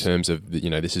players in terms of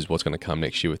this is what's going to come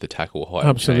next year with the tackle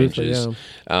height changes.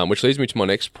 Yeah. Which leads me to my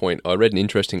next point. I read an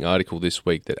interesting article this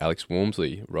week that Alex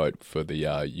Walmsley wrote for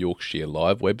the Yorkshire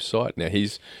Live website. Now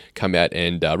he's come out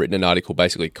and written an article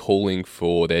basically calling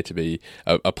for there to be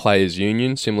a players'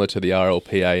 union similar to the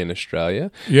RLPA in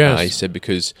Australia. Yes. He said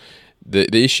because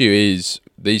the issue is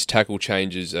these tackle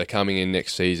changes are coming in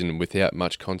next season without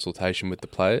much consultation with the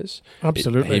players.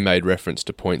 Absolutely. He made reference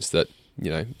to points that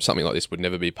something like this would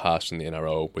never be passed in the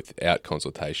NRL without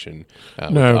consultation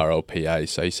with RLPA.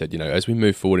 So he said, as we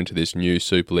move forward into this new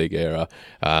Super League era,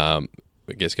 I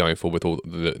guess going forward with all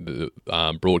the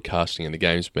broadcasting and the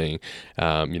games being,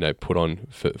 put on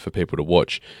for people to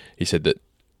watch, he said that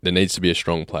there needs to be a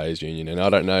strong players' union. And I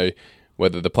don't know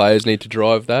whether the players need to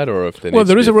drive that or if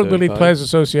there is a Rugby League Players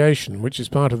Association, which is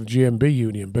part of the GMB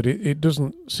union, but it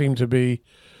doesn't seem to be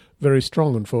very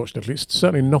strong, unfortunately. It's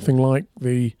certainly nothing like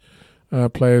the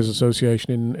Players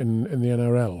Association in the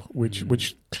NRL,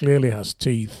 which clearly has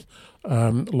teeth,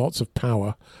 lots of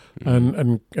power,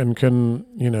 and can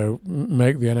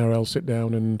make the NRL sit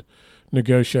down and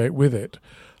negotiate with it.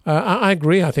 I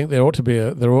agree. I think there ought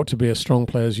to be a strong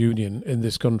players' union in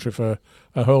this country for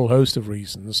a whole host of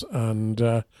reasons,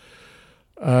 and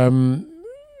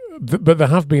but there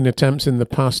have been attempts in the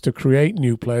past to create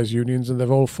new players' unions, and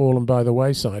they've all fallen by the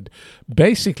wayside,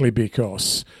 basically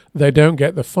because they don't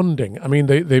get the funding. I mean,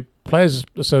 the Players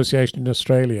Association in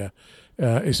Australia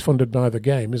is funded by the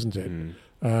game, isn't it?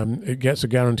 It gets a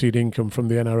guaranteed income from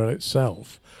the NRL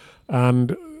itself,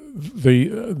 and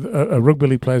a Rugby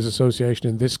League Players Association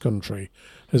in this country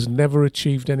has never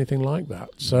achieved anything like that.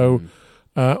 So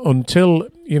until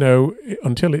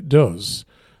it does,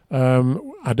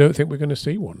 I don't think we're going to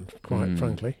see one, quite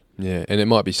frankly. Yeah, and it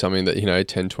might be something that,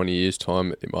 10, 20 years'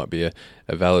 time, it might be a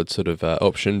valid sort of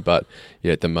option, but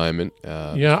at the moment...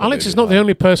 Alex is not the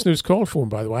only person who's called for one,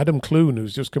 by the way. Adam Clune,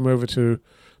 who's just come over to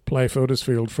play for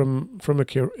Huddersfield from a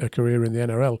career in the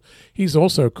NRL, he's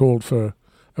also called for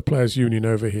a players' union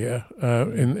over here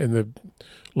in the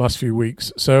last few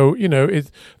weeks. So,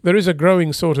 there is a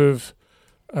growing sort of...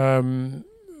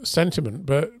 sentiment,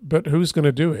 but who's going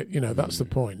to do it? That's the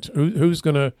point. Who's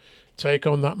going to take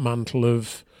on that mantle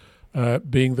of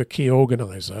being the key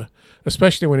organiser,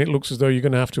 especially when it looks as though you're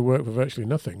going to have to work for virtually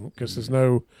nothing because there's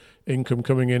no income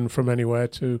coming in from anywhere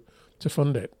to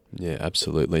fund it. Yeah,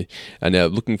 absolutely. And now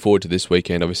looking forward to this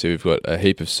weekend, obviously we've got a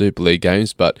heap of Super League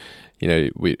games, but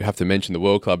we have to mention the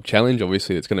World Club Challenge.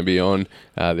 Obviously, it's going to be on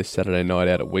this Saturday night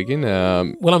out at Wigan.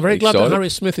 Well, I'm very glad that Harry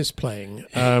Smith is playing.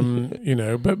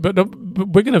 But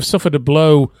Wigan have suffered a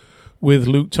blow with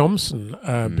Luke Thompson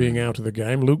being out of the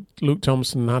game. Luke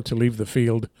Thompson had to leave the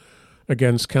field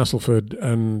against Castleford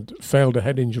and failed a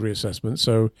head injury assessment,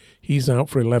 so he's out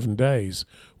for 11 days,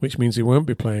 which means he won't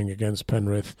be playing against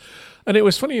Penrith. And it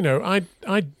was funny, I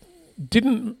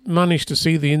didn't manage to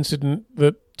see the incident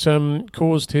that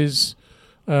caused his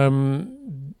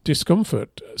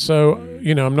discomfort. So,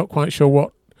 I'm not quite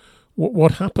sure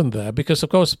what happened there, because, of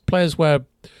course, players wear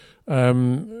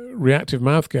reactive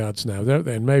mouthguards now, don't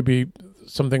they? And maybe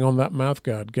something on that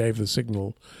mouthguard gave the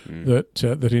signal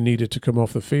that he needed to come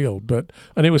off the field.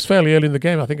 And it was fairly early in the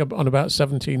game. I think on about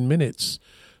 17 minutes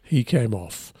he came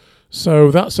off.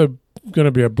 So that's going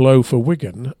to be a blow for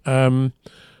Wigan. And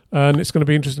it's going to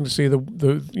be interesting to see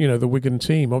the Wigan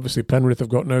team. Obviously, Penrith have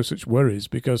got no such worries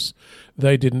because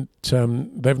they've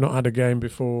not had a game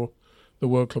before the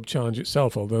World Club Challenge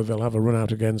itself, although they'll have a run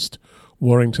out against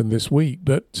Warrington this week.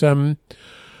 But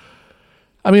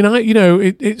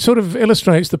it sort of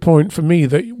illustrates the point for me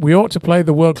that we ought to play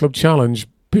the World Club Challenge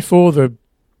before the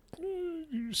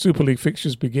Super League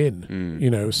fixtures begin.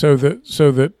 So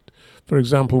that for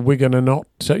example, Wigan are not,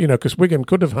 because Wigan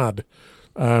could have had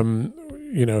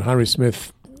Harry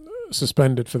Smith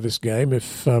suspended for this game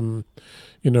if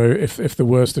if the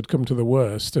worst had come to the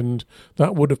worst, and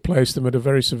that would have placed them at a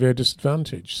very severe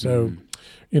disadvantage. So,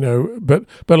 but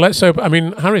let's hope. I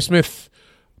mean, Harry Smith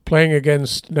playing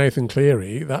against Nathan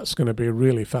Cleary, that's going to be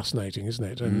really fascinating, isn't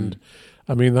it? And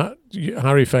I mean, that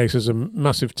Harry faces a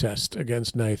massive test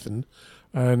against Nathan,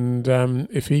 and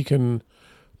if he can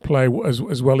play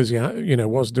as well as he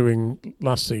was doing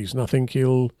last season, I think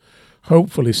he'll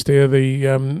hopefully steer the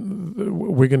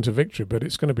Wigan to victory, but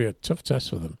it's going to be a tough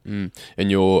test for them. In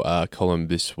your column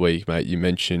this week, mate, you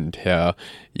mentioned how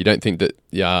you don't think that,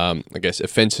 I guess,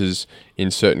 offences in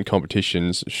certain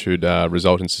competitions should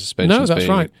result in suspensions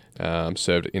being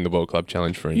served in the World Club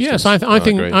Challenge, for instance. Yes,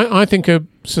 I think a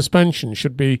suspension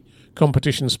should be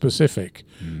competition specific.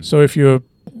 So if you're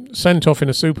sent off in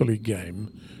a Super League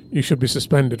game, you should be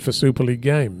suspended for Super League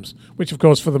games, which, of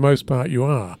course, for the most part you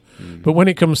are. But when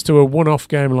it comes to a one-off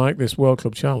game like this World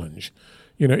Club Challenge,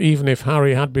 even if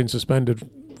Harry had been suspended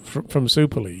from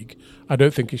Super League, I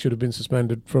don't think he should have been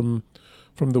suspended from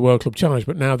the World Club Challenge.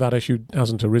 But now that issue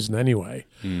hasn't arisen anyway.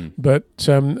 But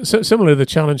similarly, the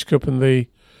Challenge Cup and the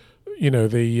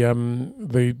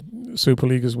Super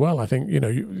League as well. I think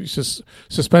you just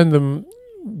suspend them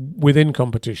within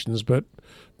competitions, but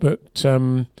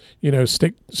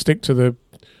stick to the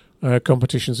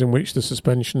competitions in which the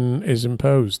suspension is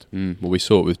imposed. Well, we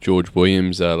saw it with George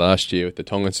Williams last year with the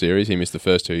Tonga series. He missed the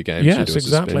first 2 games due to a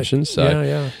suspension.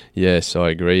 So, yes,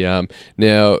 I agree.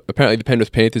 Now, apparently the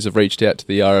Penrith Panthers have reached out to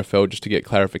the RFL just to get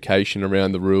clarification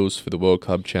around the rules for the World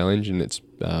Club Challenge, and it's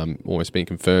almost been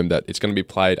confirmed that it's going to be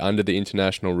played under the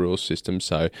international rules system,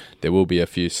 so there will be a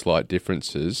few slight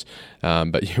differences.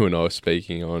 But you and I were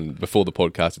speaking on before the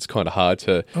podcast, it's kind of hard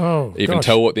to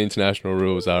tell what the international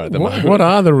rules are at the moment. What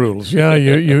are the rules? Yeah,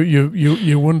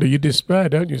 you wonder, you despair,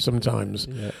 don't you, sometimes?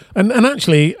 Yeah. And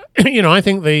actually, I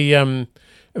think the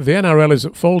NRL is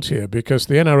at fault here, because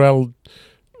the NRL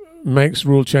makes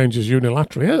rule changes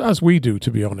unilaterally, as we do, to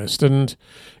be honest, and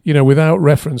without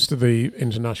reference to the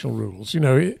international rules.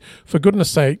 For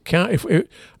goodness sake,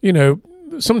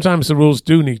 sometimes the rules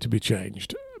do need to be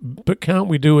changed, but can't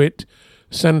we do it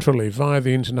centrally via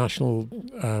the international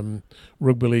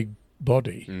rugby league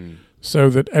body, so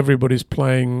that everybody's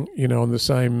playing on the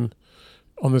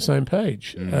same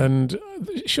page? And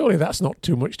surely that's not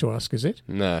too much to ask, is it?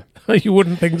 No. You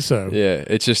wouldn't think so. Yeah,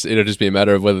 it'll just be a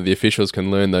matter of whether the officials can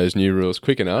learn those new rules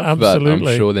quick enough. Absolutely.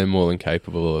 But I'm sure they're more than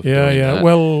capable of doing that.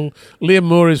 Well, Liam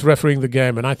Moore is refereeing the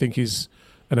game, and I think he's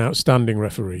an outstanding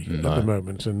referee at the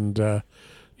moment. And I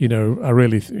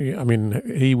mean,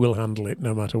 he will handle it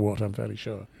no matter what, I'm fairly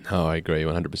sure. No, I agree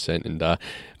 100%. And I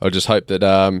just hope that,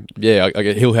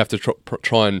 he'll have to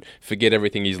try and forget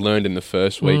everything he's learned in the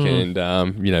first week and,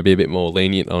 be a bit more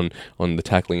lenient on the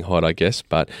tackling height, I guess.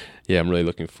 But, yeah, I'm really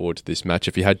looking forward to this match.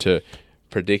 If you had to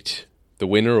predict the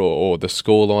winner or the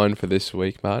scoreline for this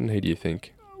week, Martyn, who do you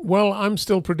think? Well, I'm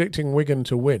still predicting Wigan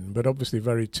to win, but obviously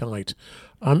very tight.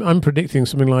 I'm predicting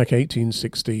something like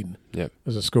 18-16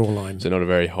 as a scoreline. So not a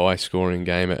very high-scoring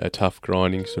game, a tough,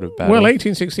 grinding sort of battle. Well,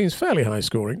 18-16 is fairly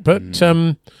high-scoring, but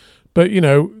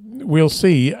we'll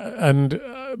see. And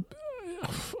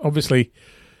obviously,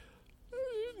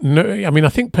 I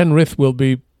think Penrith will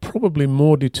be probably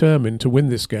more determined to win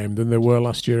this game than they were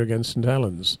last year against St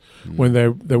Helens, when they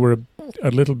were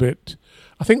a little bit.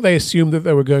 I think they assumed that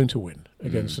they were going to win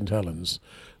against St Helens.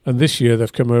 And this year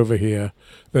they've come over here.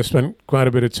 They've spent quite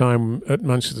a bit of time at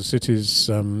Manchester City's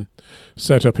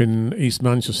set up in East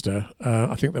Manchester.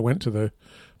 I think they went to the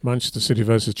Manchester City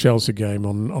versus Chelsea game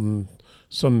on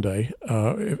Sunday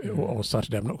or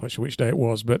Saturday. I'm not quite sure which day it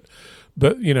was, but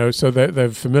so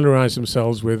they've familiarised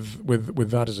themselves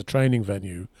with that as a training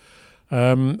venue,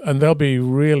 and they'll be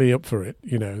really up for it.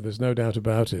 There's no doubt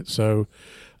about it. So.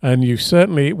 And you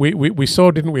certainly, we saw,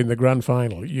 didn't we, in the grand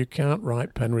final, you can't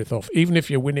write Penrith off. Even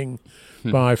if you're winning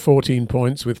by 14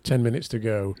 points with 10 minutes to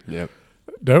go,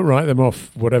 don't write them off,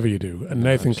 whatever you do. And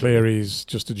Nathan Cleary is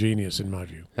just a genius, in my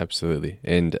view. Absolutely.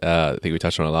 And I think we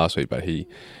touched on it last week, but he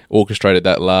orchestrated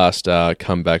that last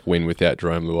comeback win without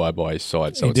Jerome Luai by his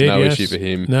side. So it's no issue for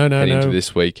him heading into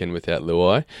this weekend without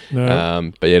Luai.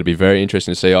 No. But it'll be very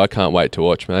interesting to see. I can't wait to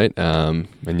watch, mate. And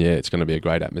it's going to be a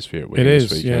great atmosphere at Wigan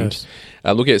this weekend. Yes.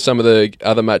 Looking at some of the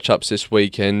other matchups this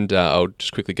weekend, I'll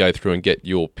just quickly go through and get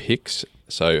your picks.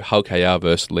 So Hull KR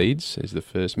versus Leeds is the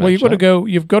first match. Well, you've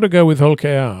got to go with Hull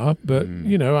KR, but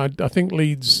I think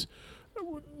Leeds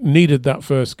needed that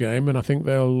first game, and I think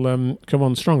they'll come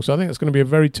on strong. So I think it's going to be a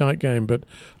very tight game, but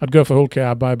I'd go for Hull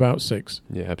KR by about 6.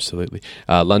 Yeah, absolutely.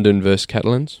 London versus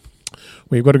Catalans.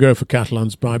 We've got to go for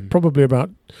Catalans by probably about,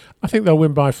 I think they'll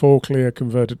win by 4 clear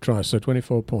converted tries, so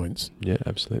 24 points. Yeah,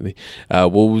 absolutely.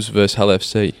 Wolves versus Hull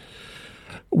FC.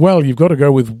 Well, you've got to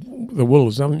go with the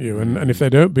Wolves, haven't you? And if they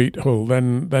don't beat Hull,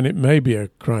 then it may be a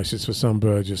crisis for Sam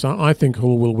Burgess. I think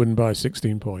Hull will win by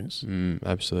 16 points.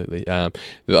 Absolutely. The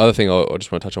other thing I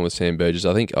just want to touch on with Sam Burgess,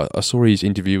 I think I saw his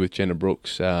interview with Jenna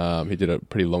Brooks. He did a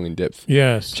pretty long, in-depth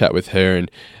chat with her,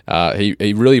 and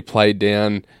he really played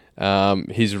down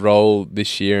his role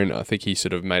this year, and I think he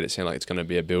sort of made it sound like it's going to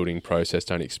be a building process.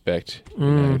 Don't expect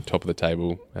top of the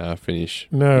table finish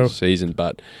this season,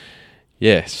 but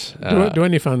yes. Do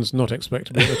any fans not expect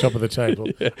to be at the top of the table?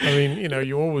 I mean,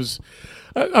 you always.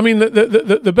 I mean,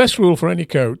 the best rule for any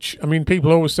coach. I mean,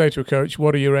 people always say to a coach,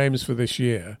 "What are your aims for this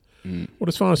year?" Well,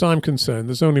 as far as I'm concerned,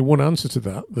 there's only one answer to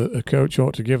that a coach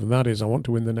ought to give, and that is, I want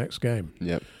to win the next game.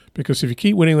 Yep. Because if you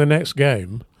keep winning the next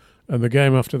game, and the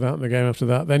game after that, and the game after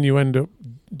that, then you end up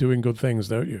doing good things,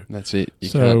 don't you? That's it.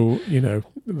 That's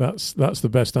the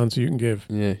best answer you can give.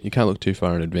 Yeah, you can't look too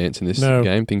far in advance in this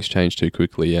game. Things change too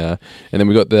quickly. And then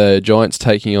we've got the Giants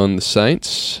taking on the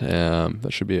Saints. That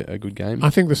should be a good game. I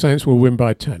think the Saints will win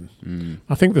by 10.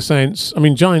 I think the Saints... I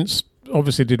mean, Giants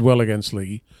obviously did well against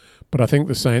Lee, but I think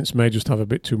the Saints may just have a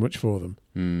bit too much for them.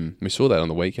 We saw that on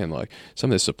the weekend. Like, some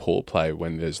of their support play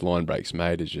when there's line breaks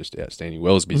made is just outstanding.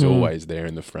 Wellesby's always there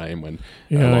in the frame when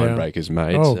a line break is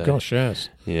made. Oh, gosh, yes.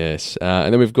 Yes.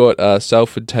 And then we've got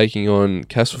Salford taking on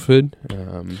Castleford.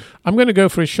 I'm going to go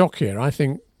for a shock here. I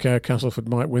think Castleford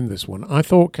might win this one. I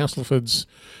thought Castleford's...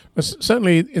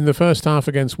 certainly in the first half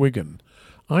against Wigan,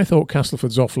 I thought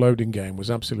Castleford's offloading game was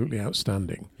absolutely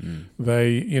outstanding.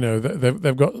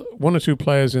 They've got one or two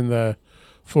players in their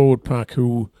forward pack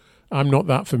who I'm not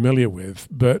that familiar with,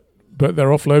 but their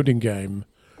offloading game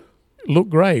looked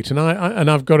great, and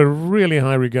I've got a really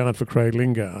high regard for Craig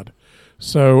Lingard.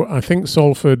 So I think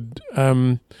Salford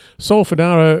are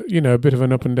a bit of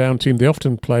an up and down team. They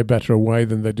often play better away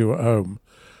than they do at home.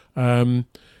 And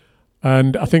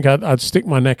I think I'd stick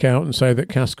my neck out and say that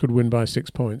Cass could win by 6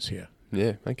 points here.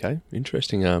 Yeah. Okay.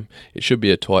 Interesting. It should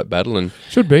be a tight battle, and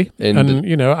should be.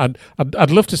 And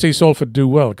I'd love to see Salford do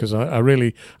well, because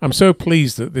I'm so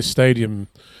pleased that this stadium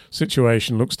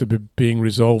situation looks to be being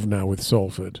resolved now with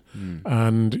Salford,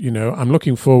 and I'm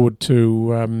looking forward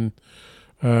to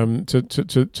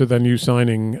their new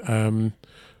signing.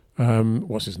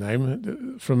 What's his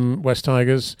name from West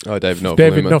Tigers? Oh, David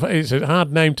Noffa. It's a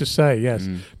hard name to say. Yes,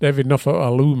 David Noffa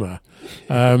Aluma.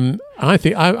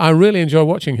 I really enjoy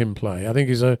watching him play. I think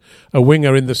he's a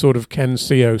winger in the sort of Ken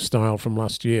Seo style from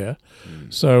last year.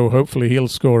 So hopefully he'll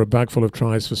score a bag full of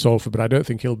tries for Salford. But I don't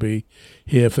think he'll be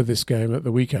here for this game at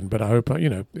the weekend. But I hope I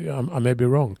may be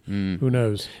wrong. Who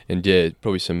knows? And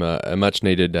probably some a much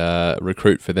needed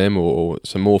recruit for them, or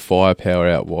some more firepower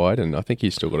out wide. And I think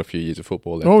he's still got a few years of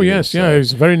football left. Oh yes,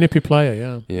 he's a very nippy player.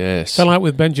 Yeah. Yes. Fell out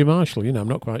with Benji Marshall. I'm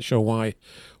not quite sure why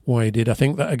he did. I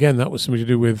think that was something to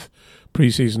do with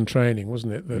pre-season training,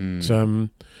 wasn't it? That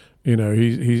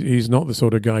he's not the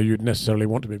sort of guy you'd necessarily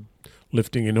want to be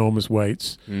lifting enormous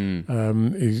weights.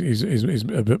 He's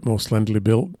a bit more slenderly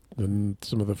built than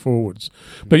some of the forwards.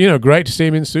 But great to see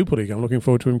him in Super League. I'm looking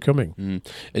forward to him coming.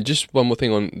 And just one more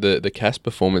thing on the Cass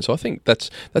performance. I think that's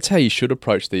how you should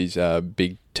approach these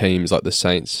big teams like the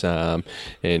Saints and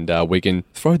Wigan.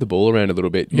 Throw the ball around a little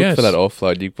bit. Look for that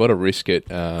offload. You've got to risk it.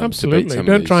 Absolutely.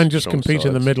 Don't try and just compete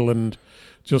in the middle and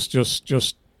just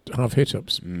have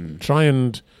hit-ups. Try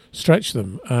and stretch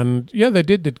them. And they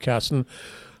did Cass. And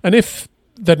if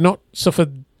they'd not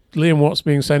suffered Liam Watts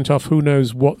being sent off, who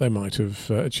knows what they might have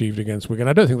achieved against Wigan.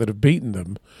 I don't think they'd have beaten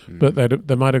them, but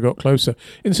they might have got closer.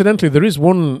 Incidentally, there is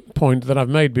one point that I've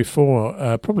made before,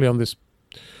 probably on this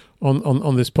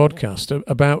podcast,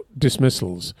 about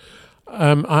dismissals.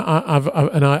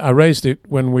 I raised it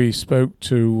when we spoke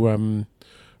to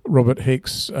Robert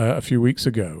Hicks a few weeks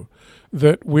ago,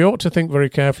 that we ought to think very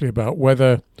carefully about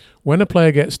whether, when a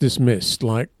player gets dismissed,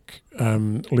 like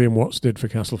Liam Watts did for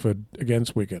Castleford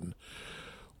against Wigan,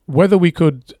 whether we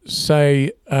could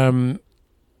say that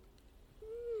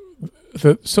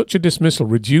such a dismissal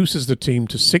reduces the team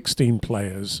to 16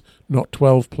 players, not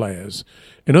 12 players.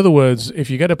 In other words, if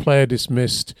you get a player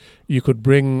dismissed, you could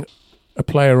bring a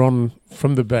player on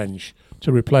from the bench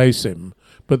to replace him,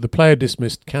 but the player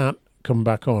dismissed can't come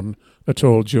back on at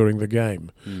all during the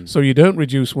game. So you don't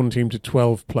reduce one team to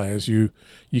 12 players, you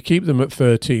keep them at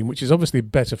 13, which is obviously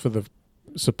better for the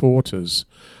supporters.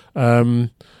 That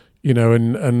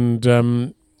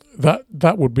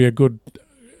would be a good,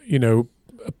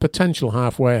 a potential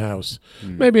halfway house.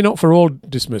 Maybe not for all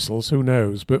dismissals, who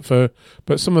knows, but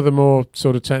some of the more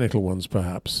sort of technical ones,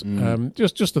 perhaps.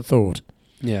 Just a thought.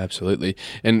 Yeah, absolutely.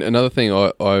 And another thing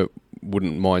I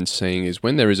wouldn't mind seeing is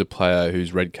when there is a player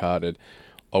who's red carded,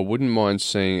 I wouldn't mind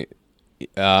seeing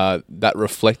that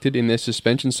reflected in their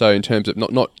suspension. So in terms of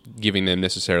not giving them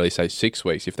necessarily, say, 6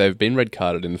 weeks, if they've been red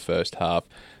carded in the first half,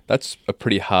 that's a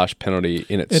pretty harsh penalty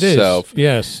in itself. It is,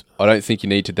 yes. I don't think you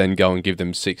need to then go and give them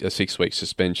a 6-week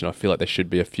suspension. I feel like there should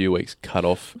be a few weeks cut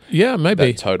off. Yeah,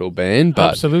 maybe that total ban. But,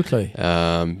 absolutely.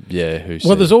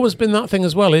 There's always been that thing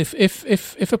as well. If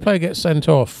a player gets sent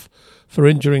off for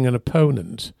injuring an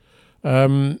opponent,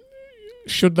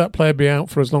 should that player be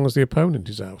out for as long as the opponent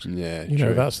is out? Yeah,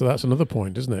 true. That's another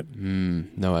point, isn't it?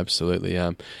 No, absolutely.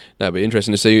 It'll be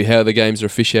interesting to see how the games are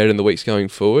officiated in the weeks going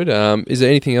forward. Is there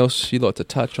anything else you'd like to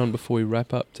touch on before we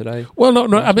wrap up today? Well, no.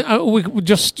 I mean,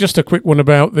 just a quick one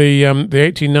about the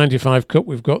 1895 Cup.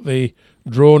 We've got the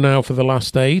draw now for the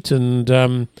last 8,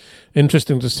 and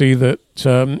interesting to see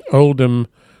that Oldham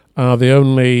are the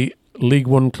only League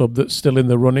One club that's still in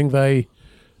the running.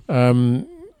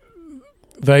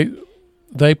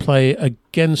 They play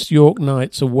against York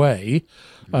Knights away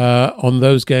on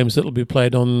those games that will be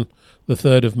played on the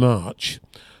 3rd of March.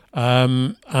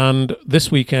 And this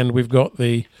weekend we've got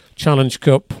the Challenge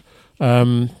Cup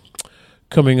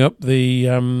coming up,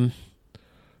 the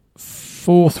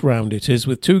 4th round it is,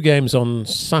 with 2 games on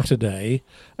Saturday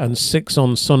and 6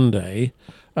 on Sunday,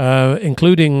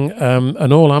 including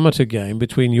an all-amateur game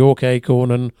between York Acorn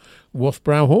and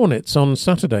Woughbrow Hornets on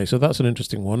Saturday, so that's an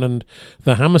interesting one. And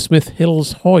the Hammersmith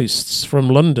Hills Hoists from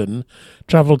London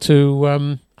travel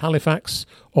to Halifax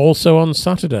also on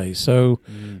Saturday, so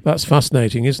that's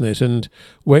fascinating, isn't it? And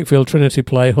Wakefield Trinity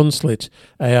play Hunslet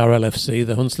ARLFC,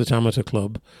 the Hunslet Amateur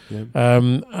Club,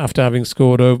 after having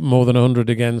scored more than 100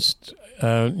 against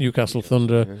Newcastle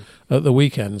Thunder at the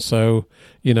weekend. So,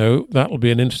 that'll be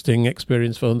an interesting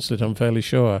experience for Hunslet, I'm fairly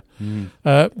sure.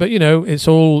 But, it's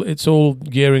all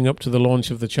gearing up to the launch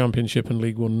of the Championship and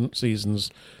League One seasons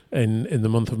in the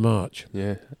month of March.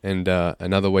 Yeah, and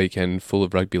another weekend full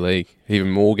of rugby league,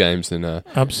 even more games than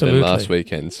absolutely last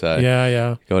weekend. So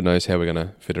yeah, God knows how we're going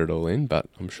to fit it all in, but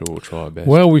I'm sure we'll try our best.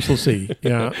 Well, we shall see.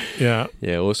 Yeah.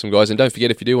 Yeah, awesome, guys. And don't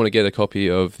forget, if you do want to get a copy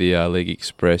of the League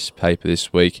Express paper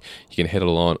this week, you can head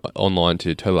online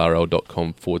to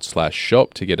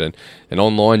totalrl.com/shop to get an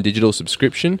online digital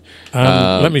subscription.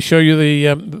 Let me show you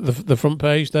the front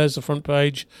page. There's the front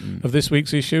page of this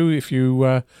week's issue. If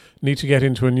you need to get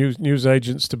into a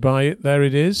newsagents to buy it, there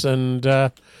it is. And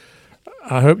I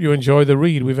hope you enjoy the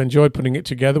read. We've enjoyed putting it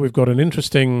together. We've got an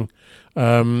interesting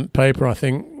paper, I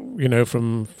think,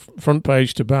 from front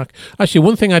page to back. Actually,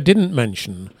 one thing I didn't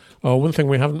mention, or one thing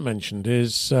we haven't mentioned,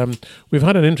 is we've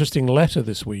had an interesting letter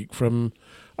this week from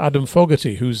Adam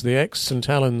Fogarty, who's the ex-St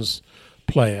Helens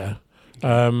player,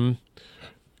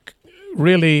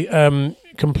 really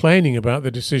complaining about the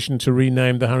decision to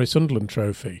rename the Harry Sunderland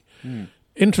Trophy.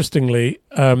 Interestingly,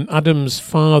 Adam's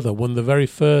father won the very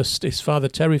first, his father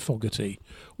Terry Fogarty,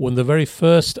 won the very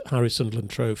first Harry Sunderland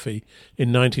Trophy in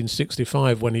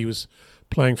 1965 when he was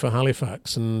playing for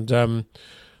Halifax. And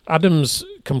Adam's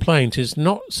complaint is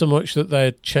not so much that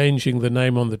they're changing the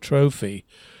name on the trophy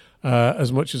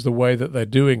as much as the way that they're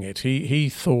doing it. He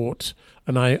thought,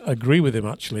 and I agree with him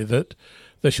actually, that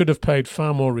they should have paid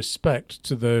far more respect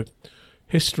to the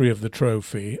history of the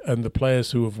trophy and the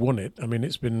players who have won it. I mean,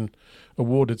 it's been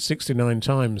awarded 69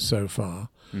 times so far,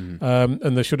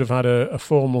 and they should have had a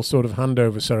formal sort of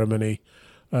handover ceremony,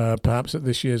 perhaps at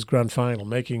this year's grand final,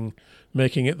 making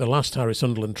it the last Harry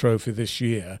Sunderland Trophy this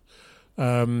year,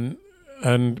 and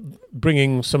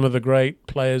bringing some of the great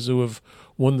players who have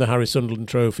won the Harry Sunderland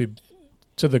Trophy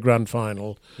to the grand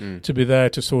final to be there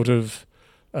to sort of,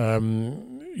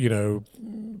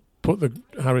 put the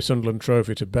Harry Sunderland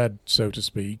Trophy to bed, so to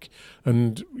speak,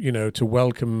 and, to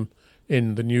welcome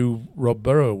in the new Rob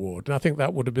Burrow Award. And I think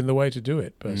that would have been the way to do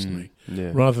it, personally,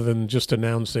 rather than just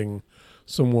announcing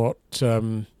somewhat,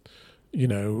 rather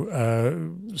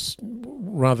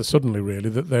suddenly, really,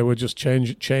 that they were just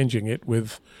changing it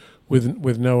with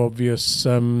no obvious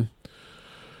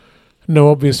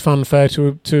fanfare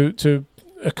to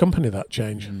accompany that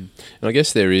change. And I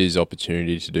guess there is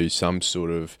opportunity to do some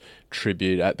sort of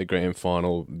tribute at the grand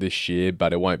final this year,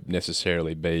 but it won't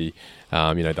necessarily be,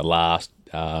 the last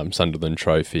Sunderland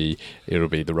Trophy. It'll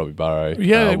be the Robbie Burrow.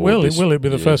 Yeah, it will. It'll be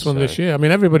the first one this year. I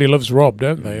mean, everybody loves Rob,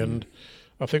 don't they? And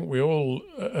I think we all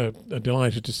are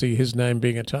delighted to see his name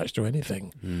being attached to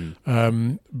anything.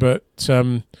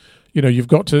 you've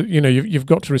got to you've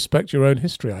got to respect your own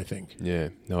history, I think. Yeah,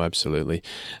 no, absolutely.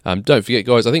 Don't forget,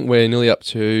 guys, I think we're nearly up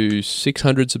to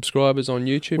 600 subscribers on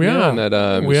YouTube now, and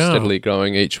that steadily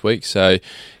growing each week. So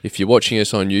if you're watching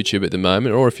us on YouTube at the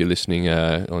moment, or if you're listening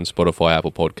on Spotify,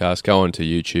 Apple Podcasts, go on to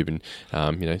YouTube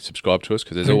and subscribe to us,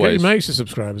 because there's always... Get your mates to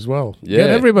subscribe as well. Yeah. Get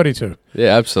everybody to.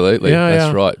 Yeah, absolutely.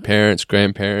 That's right. Parents,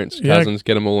 grandparents, cousins,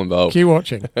 get them all involved. Keep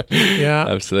watching. Yeah.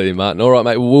 Absolutely, Martyn. All right,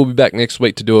 mate. Well, we'll be back next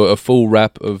week to do a full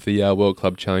wrap of the World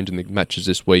Club Challenge and the matches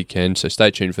this weekend. So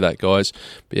stay tuned for that, guys.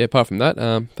 But yeah, apart from that,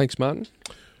 thanks, Martyn.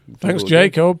 Thanks,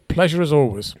 Jake. Oh, pleasure as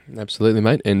always. Absolutely,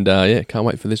 mate. And can't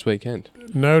wait for this weekend.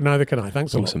 No, neither can I.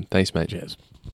 Thanks a lot. Awesome. Thanks, mate. Cheers.